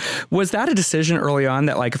extreme. Was that a decision early on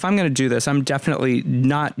that, like, if I'm going to do this, I'm definitely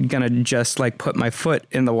not going to just like put my foot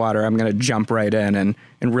in the water. I'm going to jump right in and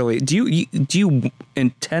really, do you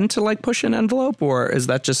intend to like push an envelope, or is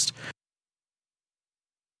that just...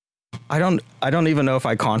 I don't even know if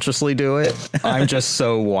I consciously do it. I'm just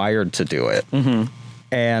so wired to do it. Mm-hmm.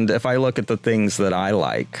 And if I look at the things that I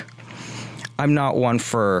like, I'm not one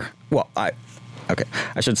for, I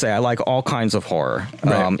should say I like all kinds of horror,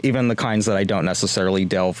 right. Even the kinds that I don't necessarily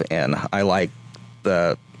delve in. I like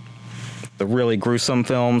the really gruesome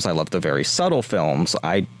films. I love the very subtle films.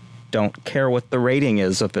 I don't care what the rating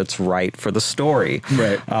is if it's right for the story.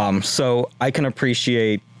 Right. So I can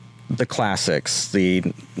appreciate the classics, the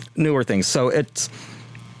newer things.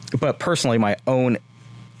 But personally, my own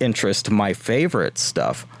interest, my favorite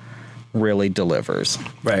stuff really delivers.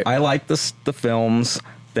 Right. I like the films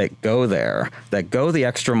that go there, that go the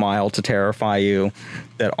extra mile to terrify you,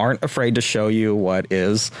 that aren't afraid to show you what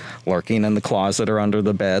is lurking in the closet or under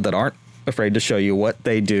the bed, that aren't afraid to show you what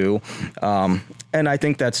they do. And I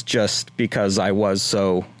think that's just because I was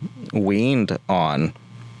so weaned on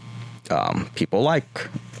people like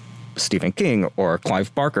Stephen King or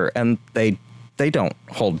Clive Barker, and they don't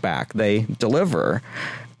hold back. They deliver.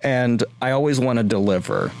 And I always want to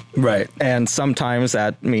deliver. Right. And sometimes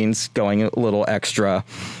that means going a little extra.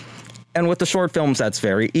 And with the short films, that's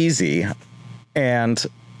very easy. And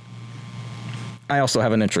I also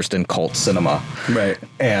have an interest in cult cinema. Right.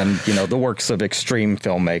 And, the works of extreme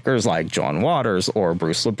filmmakers like John Waters or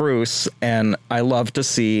Bruce LaBruce. And I love to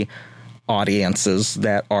see audiences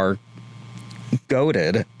that are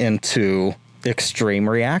goaded into extreme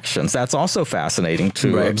reactions. That's also fascinating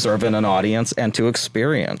to observe in an audience and to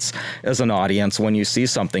experience as an audience when you see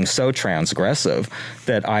something so transgressive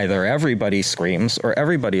that either everybody screams or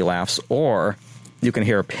everybody laughs, or you can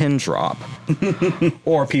hear a pin drop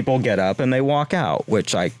or people get up and they walk out,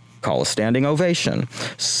 which I call a standing ovation.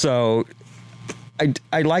 So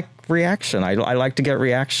I like reaction. I like to get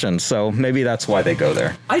reaction. So maybe that's why they go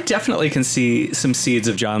there. I definitely can see some seeds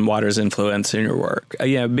of John Waters' influence in your work.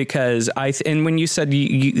 Because and when you said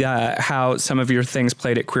how some of your things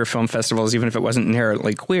played at queer film festivals, even if it wasn't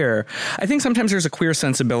inherently queer, I think sometimes there's a queer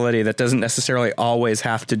sensibility that doesn't necessarily always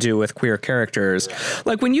have to do with queer characters.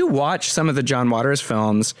 Like when you watch some of the John Waters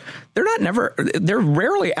films, they're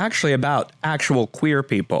rarely actually about actual queer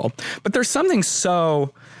people, but there's something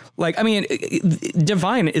so...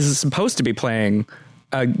 Divine is supposed to be playing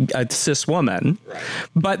a cis woman,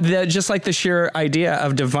 but just like the sheer idea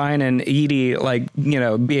of Divine and Edie,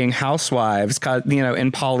 being housewives,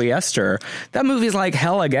 in polyester, that movie is like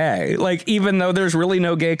hella gay, even though there's really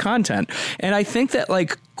no gay content. And I think that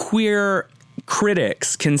queer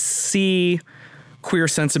critics can see queer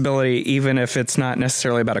sensibility, even if it's not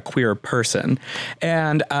necessarily about a queer person.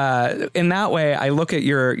 And in that way, I look at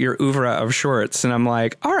your oeuvre of shorts and I'm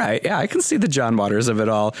like, all right, yeah, I can see the John Waters of it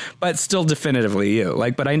all, but still definitively you.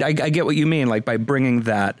 But I get what you mean, by bringing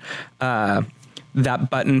that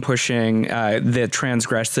button pushing, the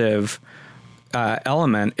transgressive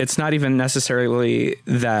element. It's not even necessarily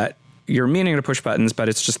that you're meaning to push buttons, but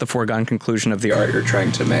it's just the foregone conclusion of the art you're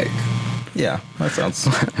trying to make. Yeah, that sounds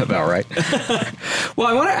about right. Well,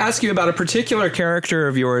 I want to ask you about a particular character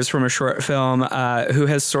of yours from a short film who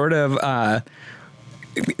has sort of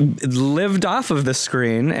lived off of the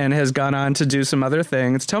screen and has gone on to do some other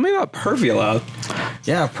things. Tell me about Pervula.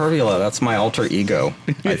 Yeah, Pervula, that's my alter ego,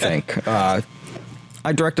 I think. I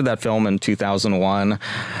directed that film in 2001.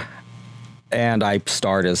 And I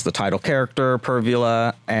starred as the title character,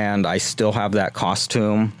 Pervula, and I still have that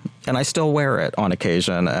costume, and I still wear it on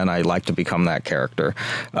occasion, and I like to become that character.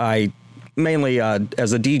 I mainly,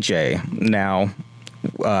 as a DJ now,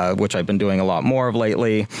 which I've been doing a lot more of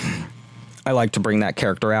lately, I like to bring that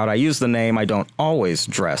character out. I use the name. I don't always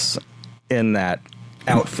dress in that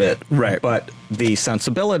outfit, right? But the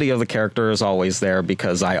sensibility of the character is always there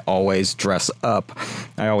because I always dress up.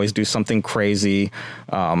 I always do something crazy.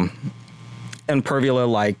 And Pervula,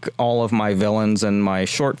 like all of my villains in my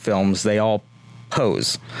short films, they all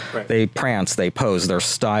pose. Right. They prance, they pose, they're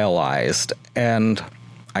stylized. And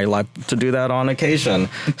I like to do that on occasion.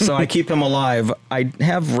 So I keep him alive. I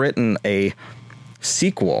have written a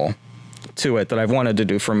sequel to it that I've wanted to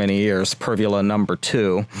do for many years, Pervula number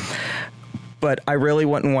 2. But I really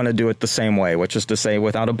wouldn't want to do it the same way, which is to say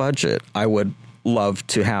without a budget. I would love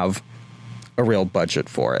to have a real budget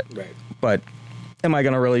for it. Right. But am I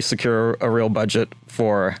going to really secure a real budget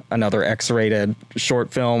for another X-rated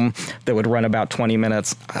short film that would run about 20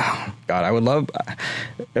 minutes? Oh, God, I would love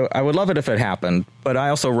it if it happened. But I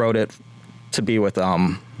also wrote it to be with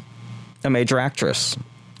a major actress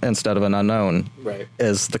instead of an unknown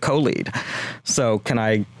as the co-lead. So can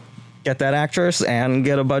I get that actress and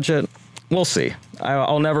get a budget? We'll see.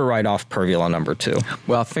 I'll never write off Pervula number 2.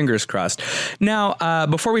 Well, fingers crossed. Now,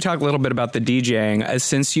 before we talk a little bit about the DJing,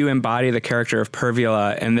 since you embody the character of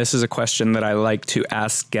Pervula, and this is a question that I like to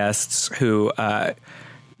ask guests who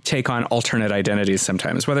take on alternate identities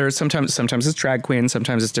sometimes, whether it's sometimes it's drag queens,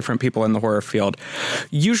 sometimes it's different people in the horror field.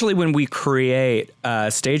 Usually when we create a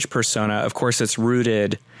stage persona, of course, it's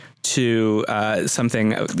rooted to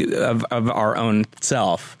something of our own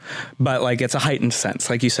self, but it's a heightened sense,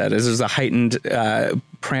 like you said, there's a heightened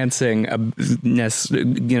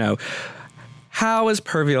prancingness. How is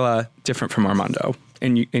Pervula different from Armando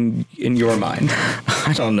in your mind?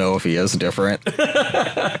 I don't know if he is different,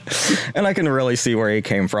 and I can really see where he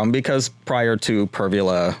came from because prior to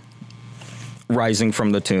Pervula rising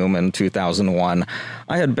from the tomb in 2001,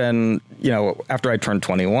 I had been, after I turned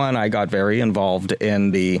 21, I got very involved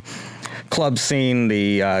in the club scene,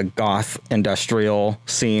 the goth industrial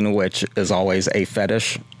scene, which is always a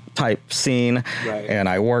fetish type scene. Right. And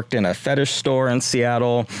I worked in a fetish store in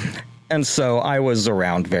Seattle. And so I was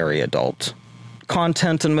around very adult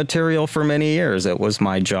content and material for many years. It was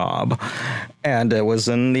my job. And it was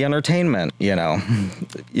in the entertainment,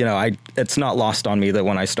 it's not lost on me that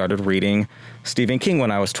when I started reading Stephen King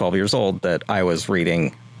when I was 12 years old, that I was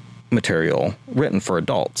reading material written for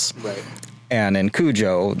adults. Right. And in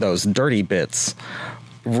Cujo, those dirty bits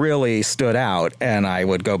really stood out, and I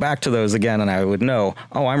would go back to those again, and I would know,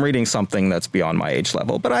 I'm reading something that's beyond my age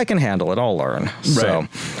level, but I can handle it. I'll learn. Right.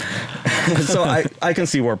 So I can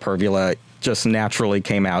see where Pervula just naturally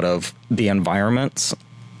came out of the environments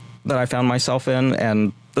that I found myself in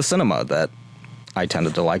and the cinema that I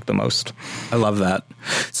tended to like the most. I love that.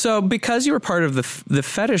 So because you were part of the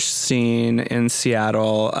fetish scene in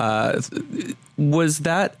Seattle, was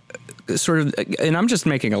that sort of, and I'm just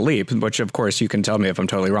making a leap, which of course you can tell me if I'm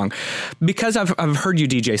totally wrong, because I've heard you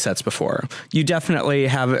DJ sets before. You definitely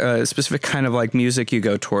have a specific kind of like music you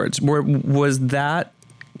go towards. Was that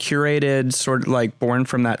curated sort of like born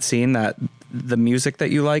from that scene, that the music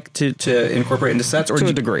that you like to incorporate into sets? Or to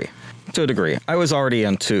a degree. I was already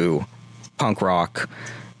into punk rock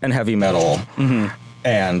and heavy metal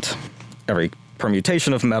and every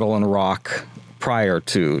permutation of metal and rock prior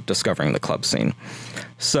to discovering the club scene.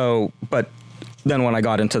 So, but then when I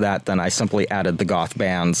got into that, then I simply added the goth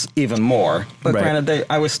bands even more. But granted,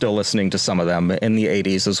 I was still listening to some of them in the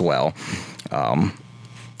 80s as well.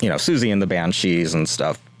 Susie and the Banshees and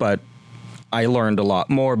stuff. But I learned a lot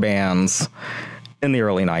more bands in the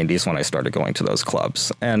early 90s when I started going to those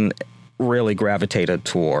clubs and really gravitated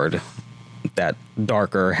toward that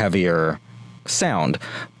darker, heavier sound.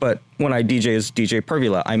 But when I DJ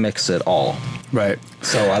Pervula, I mix it all. Right.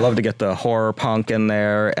 So I love to get the horror punk in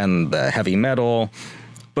there and the heavy metal,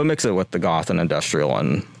 but mix it with the goth and industrial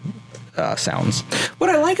and sounds.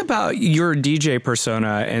 What I like about your DJ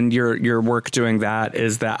persona and your work doing that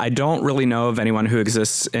is that I don't really know of anyone who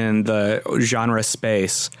exists in the genre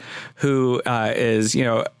space who is,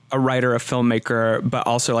 a writer, a filmmaker, but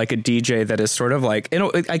also like a DJ that is sort of like,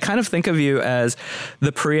 I kind of think of you as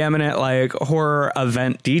the preeminent like horror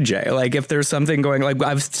event DJ. Like if there's something going, like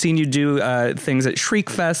I've seen you do things at Shriek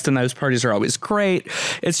Fest and those parties are always great.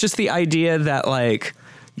 It's just the idea that like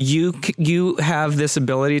you have this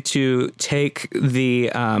ability to take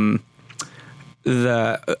the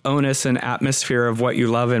onus and atmosphere of what you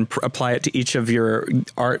love and apply it to each of your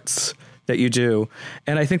arts that you do.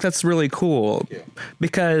 And I think that's really cool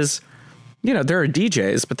because, there are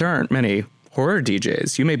DJs, but there aren't many horror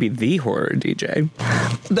DJs. You may be the horror DJ.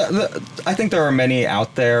 I think there are many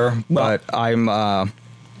out there, but I'm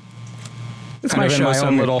it's my show.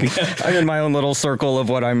 I'm in my own little circle of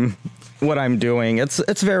what I'm doing.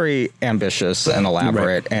 It's very ambitious and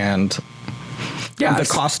elaborate, and the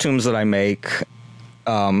costumes that I make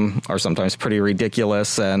are sometimes pretty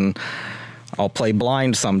ridiculous, and I'll play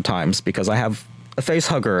blind sometimes because I have a face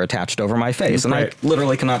hugger attached over my face, and I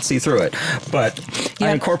literally cannot see through it. But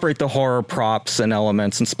I incorporate the horror props and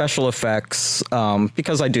elements and special effects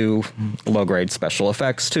because I do low-grade special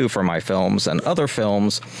effects, too, for my films and other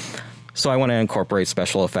films. So I want to incorporate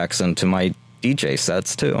special effects into my DJ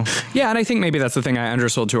sets, too. Yeah, and I think maybe that's the thing I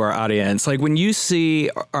undersold to our audience. Like, when you see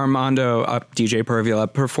Armando DJ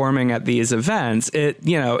Pervula performing at these events,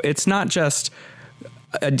 it's not just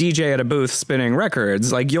a DJ at a booth spinning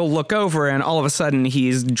records. Like you'll look over and all of a sudden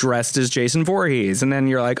he's dressed as Jason Voorhees, and then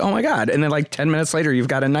you're like, oh my God. And then like 10 minutes later, you've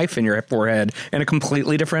got a knife in your forehead in a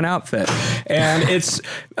completely different outfit. And it's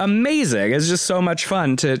amazing. It's just so much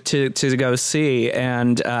fun to go see.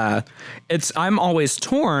 And I'm always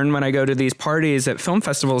torn when I go to these parties at film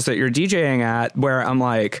festivals that you're DJing at, where I'm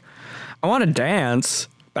like, I want to dance,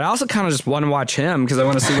 but I also kind of just want to watch him because I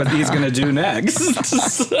want to see what he's going to do next.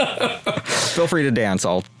 Feel free to dance.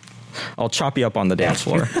 I'll chop you up on the dance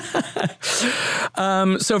floor.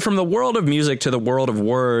 So from the world of music to the world of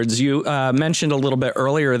words, you mentioned a little bit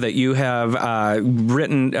earlier that you have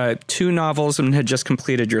written 2 novels and had just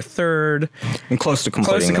completed your third. And close to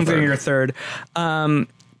completing your third.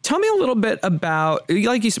 Tell me a little bit about,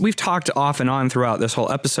 like we've talked off and on throughout this whole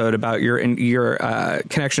episode about your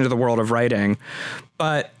connection to the world of writing,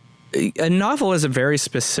 but a novel is a very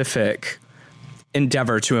specific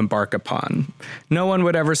endeavor to embark upon. No one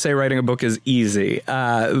would ever say writing a book is easy,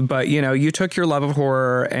 but you took your love of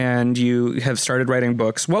horror and you have started writing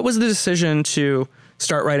books. What was the decision to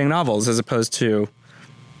start writing novels as opposed to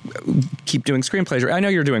keep doing screenplays? I know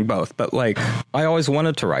you're doing both, but like, I always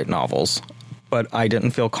wanted to write novels, but I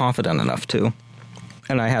didn't feel confident enough to.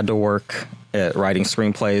 And I had to work at writing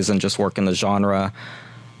screenplays and just work in the genre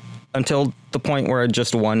until the point where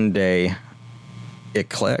just one day it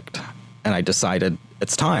clicked. And I decided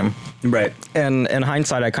it's time. Right. And in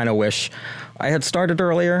hindsight, I kind of wish I had started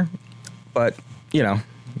earlier, but you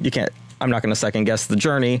can't, I'm not going to second guess the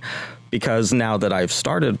journey, because now that I've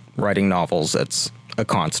started writing novels, it's a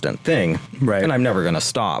constant thing. Right. And I'm never going to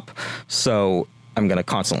stop. So I'm going to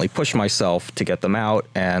constantly push myself to get them out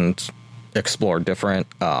and explore different,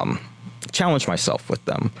 challenge myself with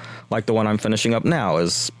them. Like the one I'm finishing up now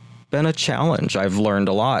has been a challenge. I've learned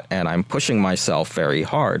a lot, and I'm pushing myself very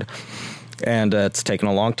hard. And it's taken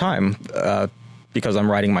a long time because I'm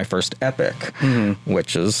writing my first epic,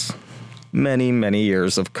 which is many, many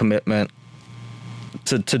years of commitment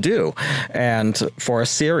to do, and for a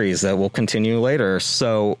series that will continue later.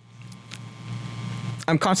 So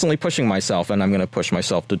I'm constantly pushing myself, and I'm going to push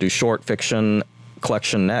myself to do short fiction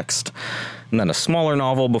collection next, and then a smaller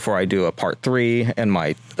novel before I do a part 3 and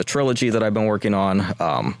the trilogy that I've been working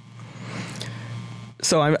on.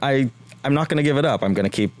 So I'm not going to give it up. I'm going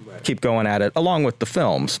to keep going at it along with the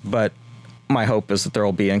films, but my hope is that there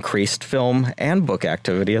will be increased film and book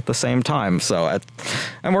activity at the same time. So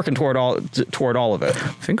I'm working toward all of it.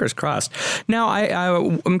 Fingers crossed. Now,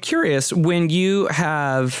 I'm curious, when you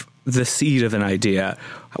have the seed of an idea,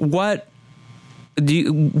 what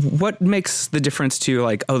makes the difference to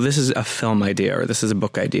like, oh, this is a film idea or this is a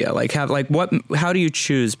book idea? Like, how do you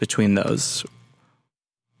choose between those?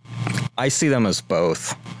 I see them as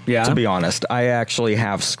both. Yeah. To be honest, I actually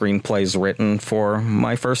have screenplays written for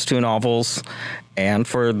my first 2 novels and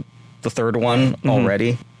for the third one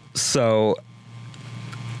already. So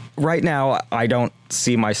right now, I don't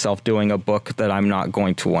see myself doing a book that I'm not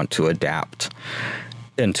going to want to adapt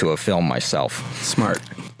into a film myself. Smart.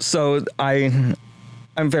 So I'm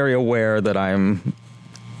very aware that I'm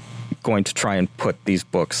going to try and put these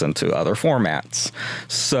books into other formats.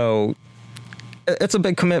 So it's a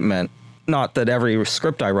big commitment. Not that every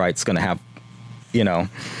script I write is going to have,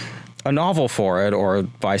 a novel for it or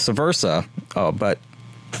vice versa. But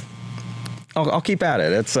I'll keep at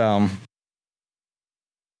it. It's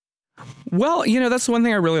Well, that's one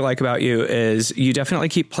thing I really like about you is you definitely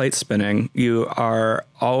keep plates spinning. You are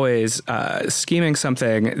always scheming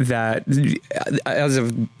something that, as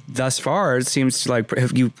of thus far, it seems like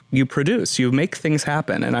you produce. You make things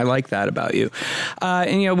happen, and I like that about you.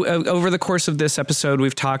 And over the course of this episode,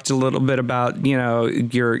 we've talked a little bit about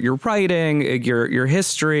your writing, your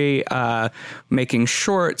history, making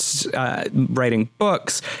shorts, writing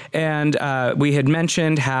books, and we had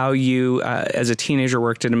mentioned how you, as a teenager,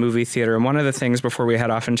 worked in a movie theater. And one of the things before we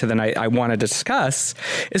head off into the night I want to discuss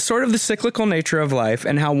is sort of the cyclical nature of life,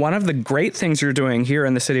 and how one of the great things you're doing here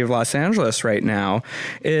in the city of Los Angeles right now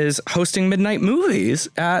is hosting midnight movies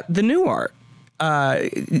at the New Art.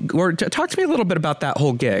 Or talk to me a little bit about that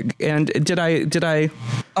whole gig. And did I?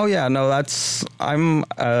 Oh yeah, no, I'm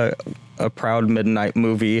a proud midnight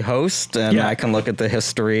movie host, and I can look at the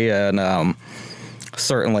history, and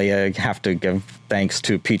certainly I have to give thanks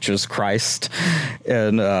to Peaches Christ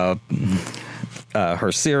and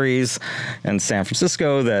her series in San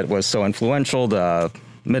Francisco that was so influential. The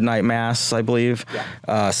Midnight Mass, I believe,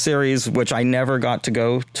 series, which I never got to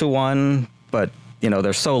go to one, but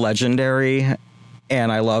they're so legendary,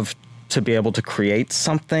 and I love to be able to create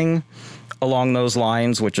something along those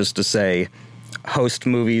lines, which is to say, host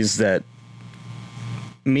movies that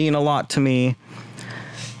mean a lot to me,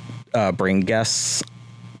 bring guests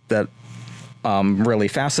that really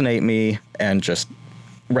fascinate me, and just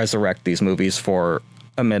resurrect these movies for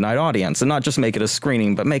a midnight audience, and not just make it a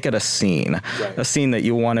screening, but make it a scene, a scene that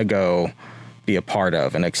you want to go be a part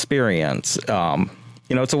of and experience.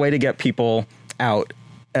 It's a way to get people out,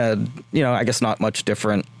 I guess not much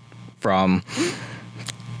different from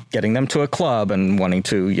getting them to a club and wanting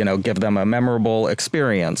to, give them a memorable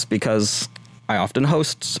experience, because I often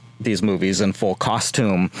host these movies in full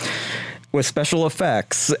costume with special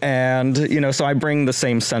effects. And, so I bring the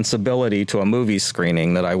same sensibility to a movie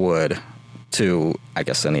screening that I would to, I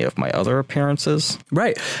guess, any of my other appearances.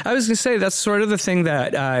 Right. I was going to say that's sort of the thing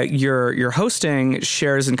that your hosting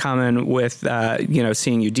shares in common with,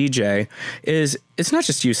 seeing you DJ is it's not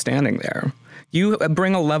just you standing there. You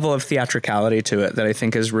bring a level of theatricality to it that I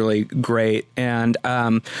think is really great. And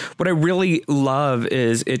what I really love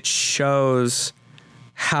is it shows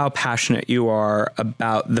how passionate you are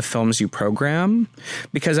about the films you program,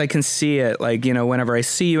 because I can see it, like, whenever I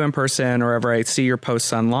see you in person or whenever I see your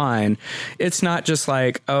posts online, it's not just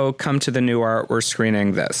like, oh, come to the New Art, we're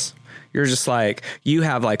screening this. You're just like, you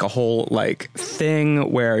have like a whole like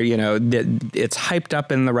thing where, it's hyped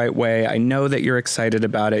up in the right way. I know that you're excited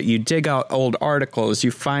about it. You dig out old articles,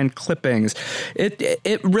 you find clippings.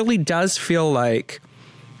 It really does feel like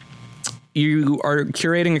you are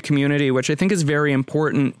curating a community, which I think is very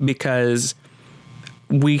important, because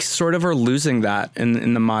we sort of are losing that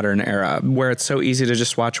in the modern era, where it's so easy to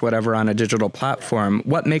just watch whatever on a digital platform.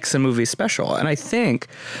 What makes a movie special? And I think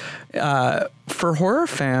for horror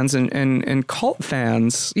fans and cult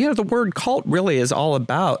fans, the word cult really is all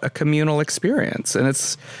about a communal experience.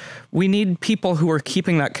 And we need people who are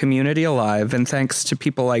keeping that community alive. And thanks to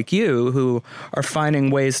people like you who are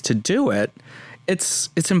finding ways to do it,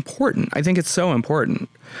 it's important. I think it's so important.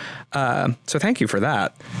 So thank you for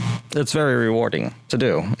that. It's very rewarding to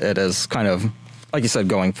do. It is kind of, like you said,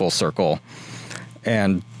 going full circle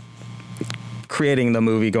and creating the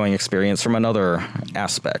movie going experience from another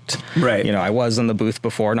aspect. Right. I was in the booth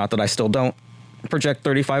before, not that I still don't project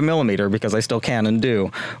 35 millimeter because I still can and do,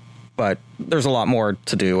 but there's a lot more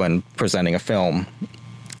to do in presenting a film.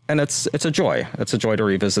 And it's a joy. It's a joy to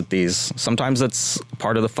revisit these. Sometimes it's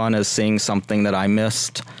part of the fun is seeing something that I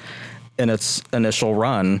missed in its initial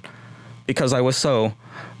run because I was so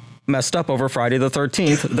messed up over Friday the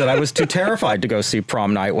 13th that I was too terrified to go see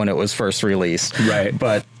Prom Night when it was first released. Right.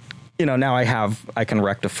 But, now I can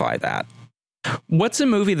rectify that. What's a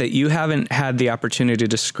movie that you haven't had the opportunity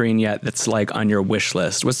to screen yet that's like on your wish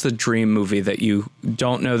list? What's the dream movie that you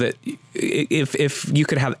don't know that if you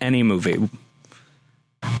could have any movie?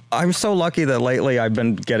 I'm so lucky that lately I've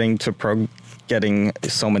been getting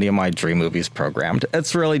so many of my dream movies programmed.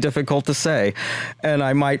 It's really difficult to say. And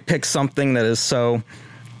I might pick something that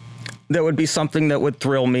would be something that would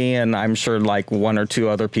thrill me. And I'm sure like one or two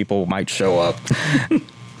other people might show up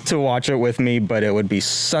to watch it with me, but it would be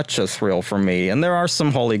such a thrill for me. And there are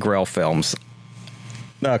some Holy Grail films.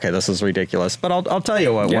 Okay, this is ridiculous, but I'll tell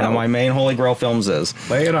you what one of my main Holy Grail films is.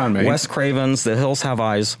 Lay it on me. Wes Craven's The Hills Have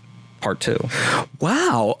Eyes, Part 2.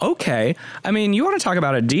 Wow. Okay. I mean, you want to talk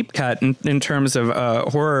about a deep cut in terms of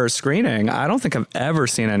horror screening. I don't think I've ever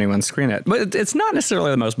seen anyone screen it, but it's not necessarily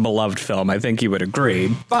the most beloved film. I think you would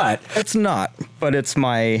agree, but it's not, but it's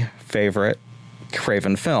my favorite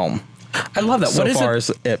Craven film. I love that. So far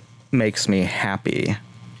as it makes me happy.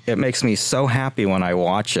 It makes me so happy when I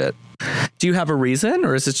watch it. Do you have a reason,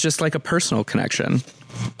 or is it just like a personal connection?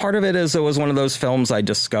 Part of it is it was one of those films I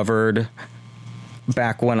discovered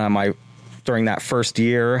back when during that first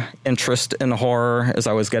year interest in horror as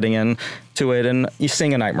I was getting into it. And you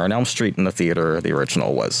Seeing a Nightmare on Elm Street in the theater, the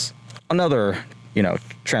original, was another,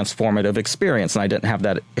 transformative experience. And I didn't have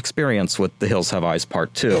that experience with The Hills Have Eyes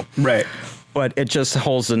Part 2. Right. But it just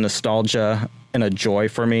holds a nostalgia and a joy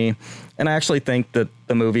for me. And I actually think that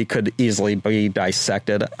the movie could easily be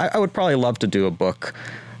dissected. I would probably love to do a book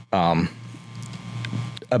about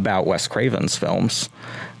Wes Craven's films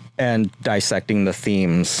and dissecting the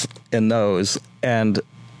themes in those and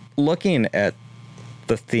looking at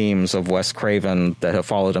the themes of Wes Craven that have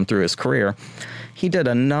followed him through his career. He did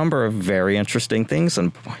a number of very interesting things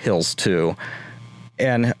in Hills 2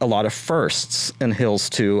 and a lot of firsts in Hills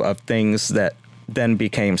 2 of things that then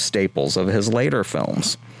became staples of his later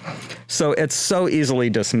films. So it's so easily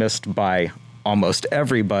dismissed by almost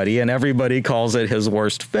everybody, and everybody calls it his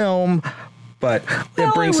worst film, but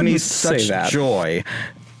it brings me such joy.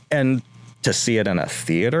 And to see it in a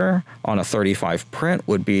theater on a 35 print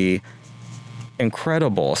would be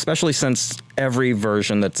incredible, especially since every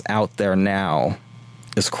version that's out there now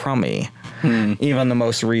is crummy. Even the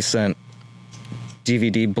most recent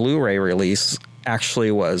DVD Blu-ray release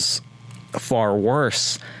actually was far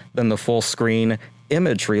worse than the full screen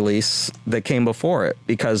image release that came before it,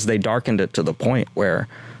 because they darkened it to the point where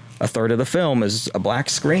a third of the film is a black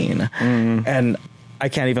screen. And I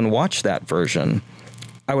can't even watch that version.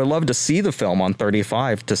 I would love to see the film on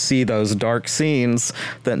 35 to see those dark scenes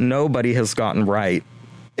that nobody has gotten right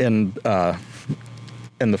in the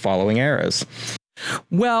following eras.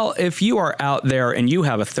 Well, if you are out there and you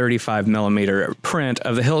have a 35 millimeter print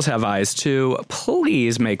of The Hills Have Eyes 2,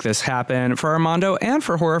 please make this happen for Armando and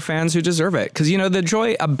for horror fans who deserve it. Because, the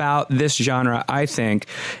joy about this genre, I think,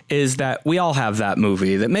 is that we all have that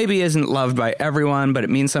movie that maybe isn't loved by everyone, but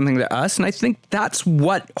it means something to us. And I think that's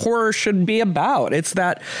what horror should be about. It's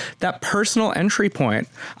that personal entry point.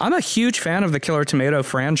 I'm a huge fan of the Killer Tomato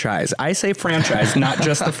franchise. I say franchise, not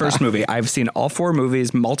just the first movie. I've seen all 4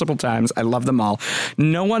 movies multiple times. I love them all.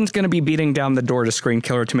 No one's going to be beating down the door to screen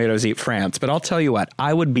Killer Tomatoes Eat France, but I'll tell you what,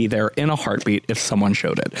 I would be there in a heartbeat if someone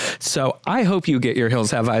showed it. So I hope you get your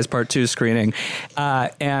Hills Have Eyes Part 2 screening,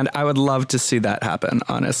 and I would love to see that happen,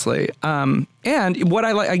 honestly. And what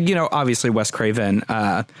I like, obviously Wes Craven,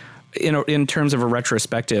 in terms of a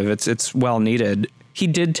retrospective, it's well needed. He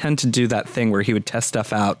did tend to do that thing where he would test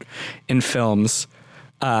stuff out in films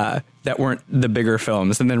that weren't the bigger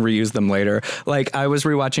films and then reuse them later. Like I was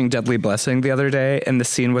rewatching Deadly Blessing the other day, and the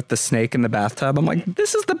scene with the snake in the bathtub. I'm like,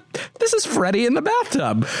 this is Freddy in the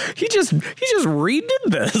bathtub. He just redid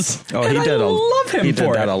this. Oh, and he did. I love him. He did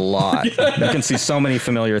for that it. a lot. You can see so many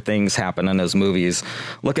familiar things happen in his movies.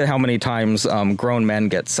 Look at how many times grown men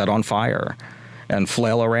get set on fire and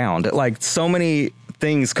flail around. Like so many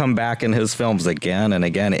things come back in his films again and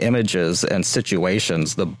again. Images and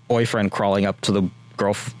situations. The boyfriend crawling up to the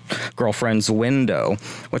girlfriend's window,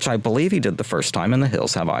 which I believe he did the first time in The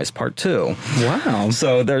Hills Have Eyes Part 2. Wow.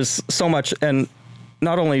 So there's so much, and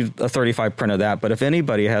not only a 35 print of that, but if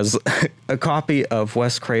anybody has a copy of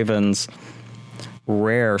Wes Craven's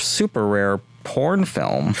super rare porn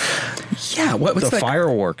film, Yeah, what was The that?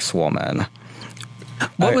 Fireworks Woman.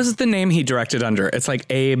 What was the name he directed under? It's like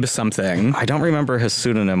Abe something. I don't remember his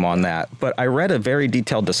pseudonym on that, but I read a very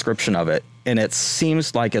detailed description of it, and it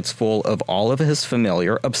seems like it's full of all of his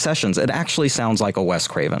familiar obsessions. It actually sounds like a Wes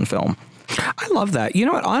Craven film. I love that. You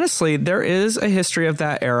know what? Honestly, there is a history of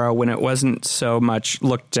that era when it wasn't so much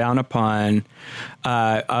looked down upon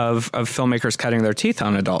of filmmakers cutting their teeth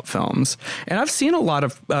on adult films. And I've seen a lot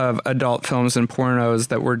of adult films and pornos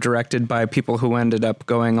that were directed by people who ended up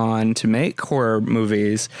going on to make horror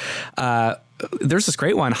movies. There's this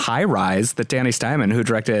great one, High Rise, that Danny Steinman, who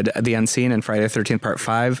directed The Unseen and Friday the 13th Part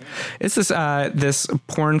 5. It's this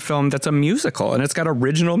porn film that's a musical, and it's got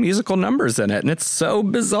original musical numbers in it, and it's so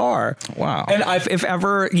bizarre. Wow. And if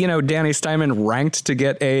ever, Danny Steinman ranked to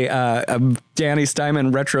get a Danny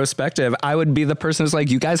Steinman retrospective, I would be the person who's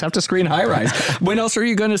like, you guys have to screen High Rise. When else are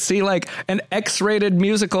you going to see like an X-rated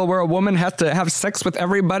musical where a woman has to have sex with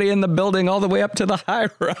everybody in the building all the way up to the high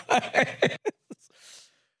rise?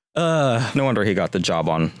 No wonder he got the job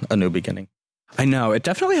on A New Beginning. I know, it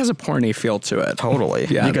definitely has a porny feel to it. Totally.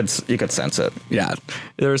 Yeah. You could sense it. Yeah,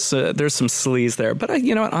 there's some sleaze there, but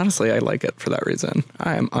you know what? Honestly, I like it for that reason.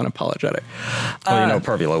 I am unapologetic.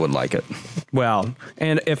 Pervula would like it. Well,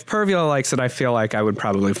 and if Pervula likes it, I feel like I would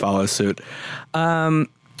probably follow suit.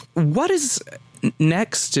 What is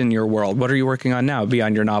next in your world? What are you working on now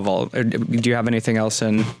beyond your novel? Or do you have anything else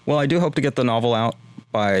in? Well, I do hope to get the novel out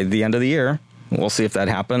by the end of the year. We'll see if that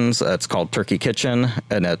happens. It's called Turkey Kitchen,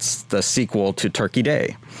 and it's the sequel to Turkey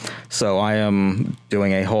Day. So I am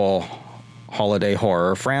doing a whole holiday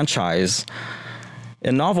horror franchise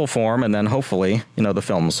in novel form, and then hopefully, the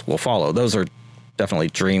films will follow. Those are definitely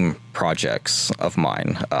dream projects of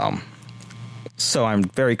mine. So I'm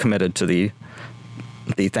very committed to the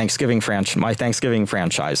Thanksgiving my Thanksgiving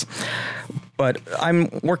franchise. But I'm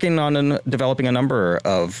working on developing a number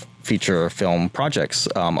of feature film projects.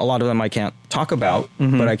 A lot of them I can't talk about,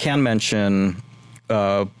 but I can mention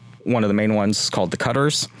one of the main ones called The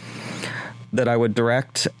Cutters that I would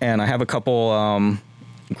direct. And I have a couple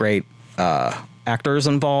great actors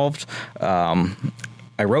involved. I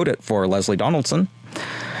wrote it for Leslie Donaldson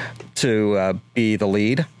to be the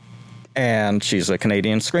lead. And she's a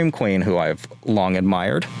Canadian scream queen who I've long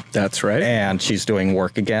admired. That's right. And she's doing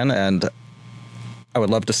work again, and I would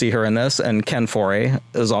love to see her in this. And Ken Foree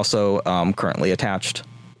is also currently attached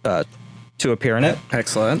to appear in it.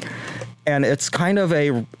 Excellent. And it's kind of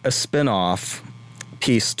a spin-off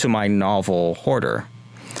piece to my novel, Hoarder.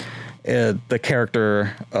 The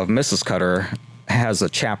character of Mrs. Cutter has a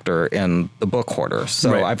chapter in the book Hoarder.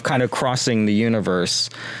 So Right. I'm kind of crossing the universe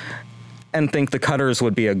and think the Cutters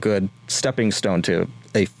would be a good stepping stone to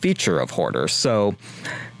a feature of Hoarder. So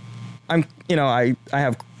I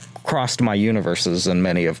have crossed my universes in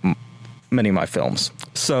many of my films.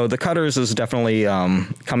 So The Cutters is definitely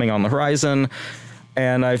coming on the horizon,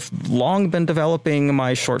 and I've long been developing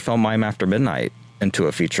my short film Mime After Midnight into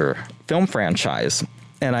a feature film franchise.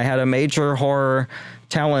 And I had a major horror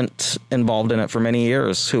talent involved in it for many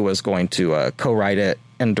years who was going to co-write it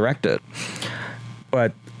and direct it.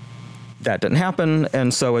 But that didn't happen,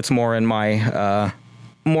 and so it's more in my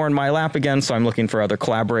lap again. So I'm looking for other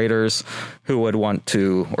collaborators who would want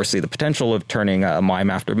to or see the potential of turning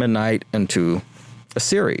Mime After Midnight into a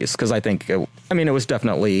series, because I think it was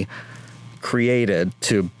definitely created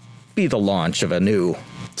to be the launch of a new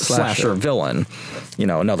slasher villain.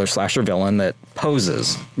 Another slasher villain that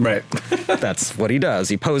poses. Right. That's what he does.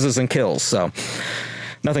 He poses and kills. So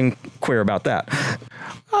nothing queer about that.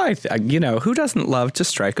 Who doesn't love to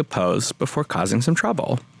strike a pose before causing some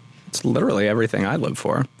trouble? It's literally everything I live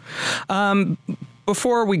for.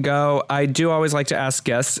 Before we go, I do always like to ask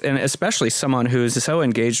guests, and especially someone who's so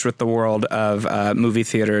engaged with the world of movie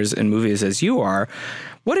theaters and movies as you are,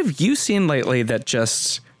 what have you seen lately that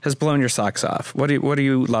just has blown your socks off? What are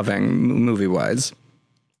you loving movie-wise?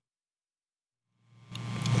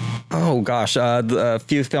 Oh, gosh. The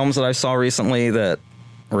few films that I saw recently that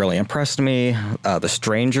really impressed me. The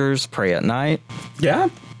Strangers, Pray at Night. Yeah.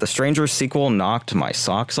 The Strangers sequel knocked my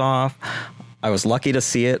socks off. I was lucky to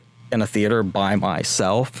see it in a theater by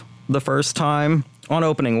myself the first time on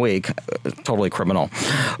opening week. Totally criminal.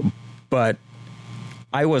 But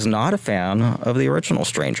I was not a fan of the original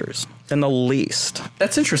Strangers in the least.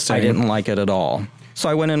 That's interesting. I didn't like it at all. So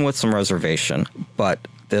I went in with some reservation, but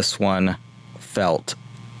this one felt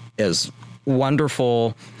as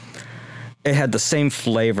wonderful. It had the same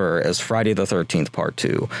flavor as Friday the 13th Part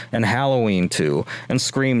 2 and Halloween 2 and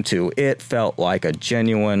Scream 2. It felt like a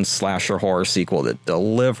genuine slasher horror sequel that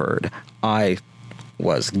delivered. I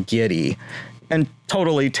was giddy and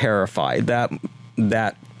totally terrified.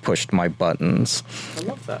 That pushed my buttons. I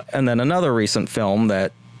love that. And then another recent film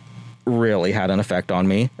that really had an effect on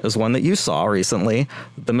me is one that you saw recently,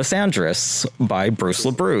 The Misandrists by Bruce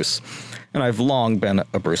LaBruce. And I've long been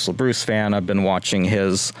a Bruce LaBruce fan. I've been watching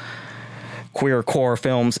his queer core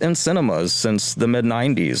films in cinemas since the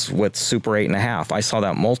mid-90s with Super 8.5. I saw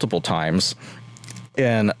that multiple times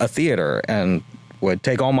in a theater and would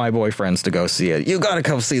take all my boyfriends to go see it. You got to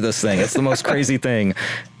come see this thing. It's the most crazy thing.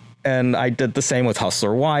 And I did the same with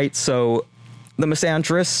Hustler White. So The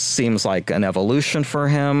Misandrists seems like an evolution for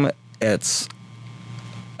him. It's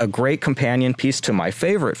a great companion piece to my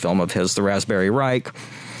favorite film of his, The Raspberry Reich.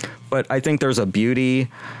 But I think there's a beauty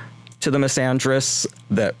to The Misandrists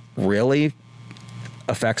that really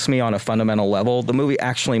affects me on a fundamental level. The movie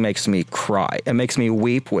actually makes me cry. It makes me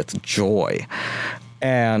weep with joy.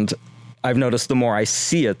 And I've noticed the more I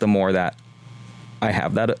see it, the more that I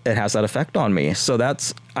have that, it has that effect on me. So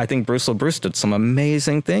I think Bruce LaBruce did some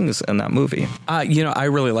amazing things in that movie. I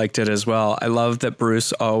really liked it as well. I love that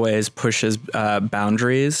Bruce always pushes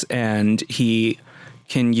boundaries, and he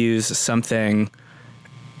can use something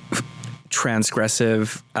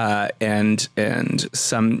transgressive and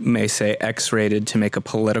some may say X-rated to make a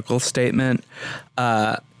political statement.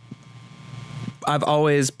 I've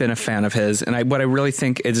always been a fan of his, and what I really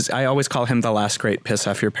think is I always call him the last great piss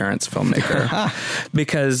off your parents filmmaker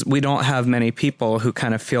because we don't have many people who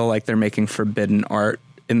kind of feel like they're making forbidden art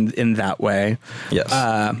in that way.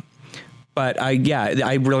 Yes. But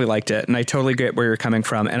I really liked it, and I totally get where you're coming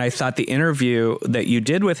from. And I thought the interview that you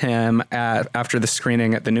did with him after the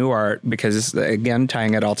screening at the New Art, because again,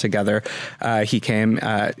 tying it all together, he came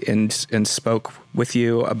and spoke with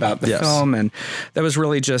you about the film, and that was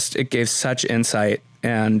really it gave such insight.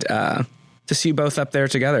 And to see you both up there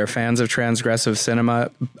together, fans of transgressive cinema,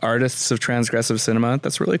 artists of transgressive cinema,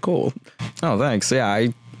 that's really cool. Oh, thanks. Yeah,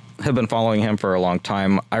 I have been following him for a long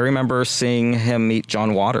time. I remember seeing him meet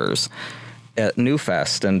John Waters at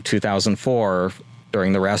Newfest in 2004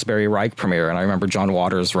 during the Raspberry Reich premiere, and I remember John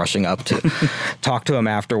Waters rushing up to talk to him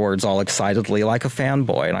afterwards all excitedly like a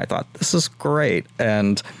fanboy, and I thought, this is great.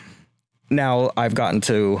 And now I've gotten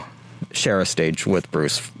to share a stage with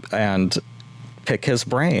Bruce and pick his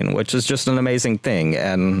brain, which is just an amazing thing.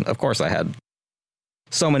 And of course I had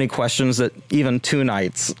so many questions that even 2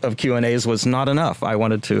 nights of Q&As was not enough. I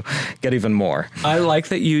wanted to get even more. I like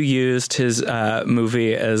that you used his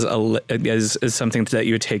movie as something that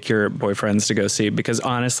you would take your boyfriends to go see, because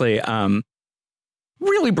honestly,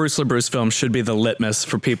 really Bruce LaBruce films should be the litmus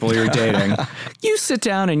for people you're dating. You sit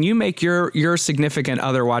down and you make your significant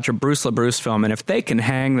other watch a Bruce LaBruce film, and if they can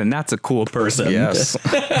hang, then that's a cool person. Yes.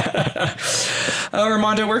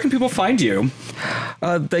 Armando, where can people find you?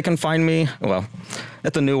 They can find me,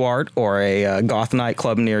 at the New Art or a goth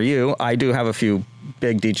nightclub near you. I do have a few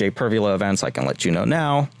big DJ Pervula events I can let you know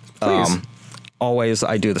now. Please. Always,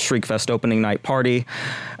 I do the Shriekfest opening night party,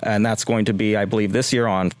 and that's going to be, I believe, this year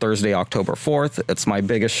on Thursday, October 4th. It's my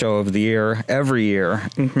biggest show of the year. Every year,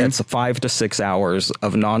 It's 5 to 6 hours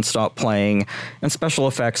of nonstop playing and special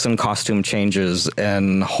effects and costume changes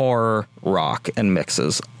and horror, rock, and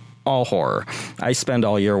mixes. All horror. I spend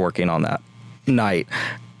all year working on that night.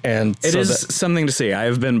 And it is something to see. I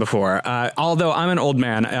have been before. Although I'm an old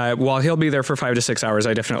man, while he'll be there for 5 to 6 hours,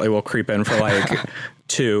 I definitely will creep in for like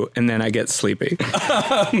 2, and then I get sleepy.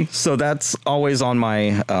 So that's always on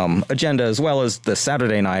my agenda, as well as the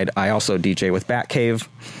Saturday night. I also DJ with Batcave,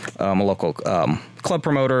 a local club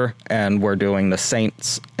promoter, and we're doing the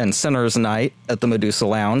Saints and Sinners night at the Medusa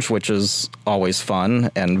Lounge, which is always fun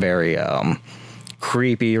and very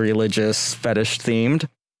creepy, religious, fetish themed.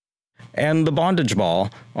 And the Bondage Ball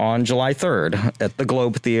on July 3rd at the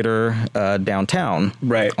Globe Theater downtown.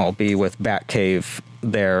 Right. I'll be with Batcave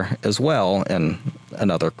there as well in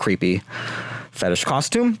another creepy fetish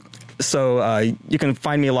costume. So you can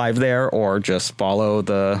find me live there, or just follow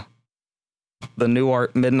the New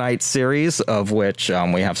Art Midnight series, of which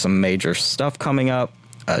we have some major stuff coming up.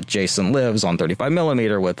 Jason Lives on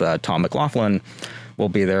 35mm with Tom McLaughlin. will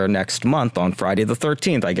be there next month on Friday the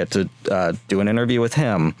 13th. I get to do an interview with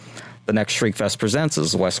him. The next Shriekfest Presents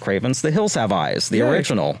is Wes Craven's The Hills Have Eyes, the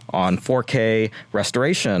original, on 4K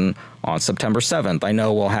restoration on September 7th. I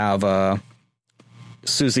know we'll have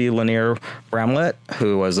Susie Lanier Bramlett,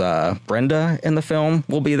 who was Brenda in the film,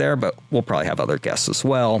 will be there, but we'll probably have other guests as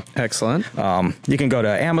well. Excellent. You can go to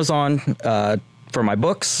Amazon for my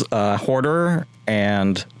books, Hoarder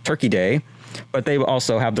and Turkey Day, but they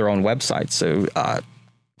also have their own website, so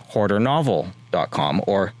hoardernovel.com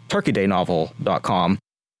or turkeydaynovel.com.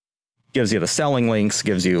 Gives you the selling links,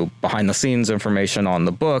 gives you behind-the-scenes information on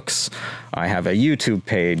the books. I have a YouTube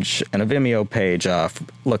page and a Vimeo page.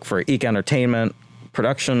 Look for Eek Entertainment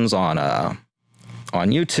Productions on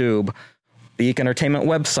YouTube. The Eek Entertainment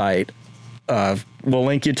website will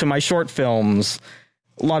link you to my short films.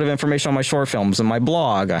 A lot of information on my short films and my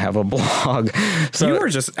blog. I have a blog. So you are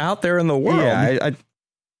just out there in the world.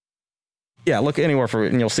 Yeah, look anywhere for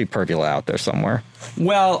it, and you'll see Pervula out there somewhere.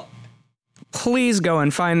 Well, please go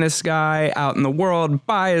and find this guy out in the world,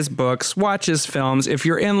 buy his books, watch his films. If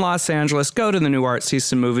you're in Los Angeles, go to the New Art, see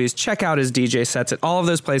some movies, check out his DJ sets at all of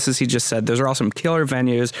those places he just said. Those are all some killer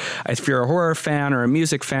venues. If you're a horror fan or a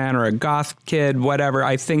music fan or a goth kid, whatever,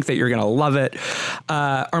 I think that you're going to love it.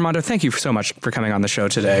 Armando, thank you so much for coming on the show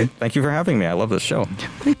today. Thank you for having me. I love this show.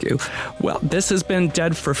 Thank you. Well, this has been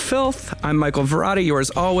Dead for Filth. I'm Michael Varrati, yours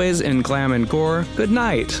always in glam and gore. Good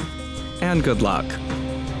night and good luck.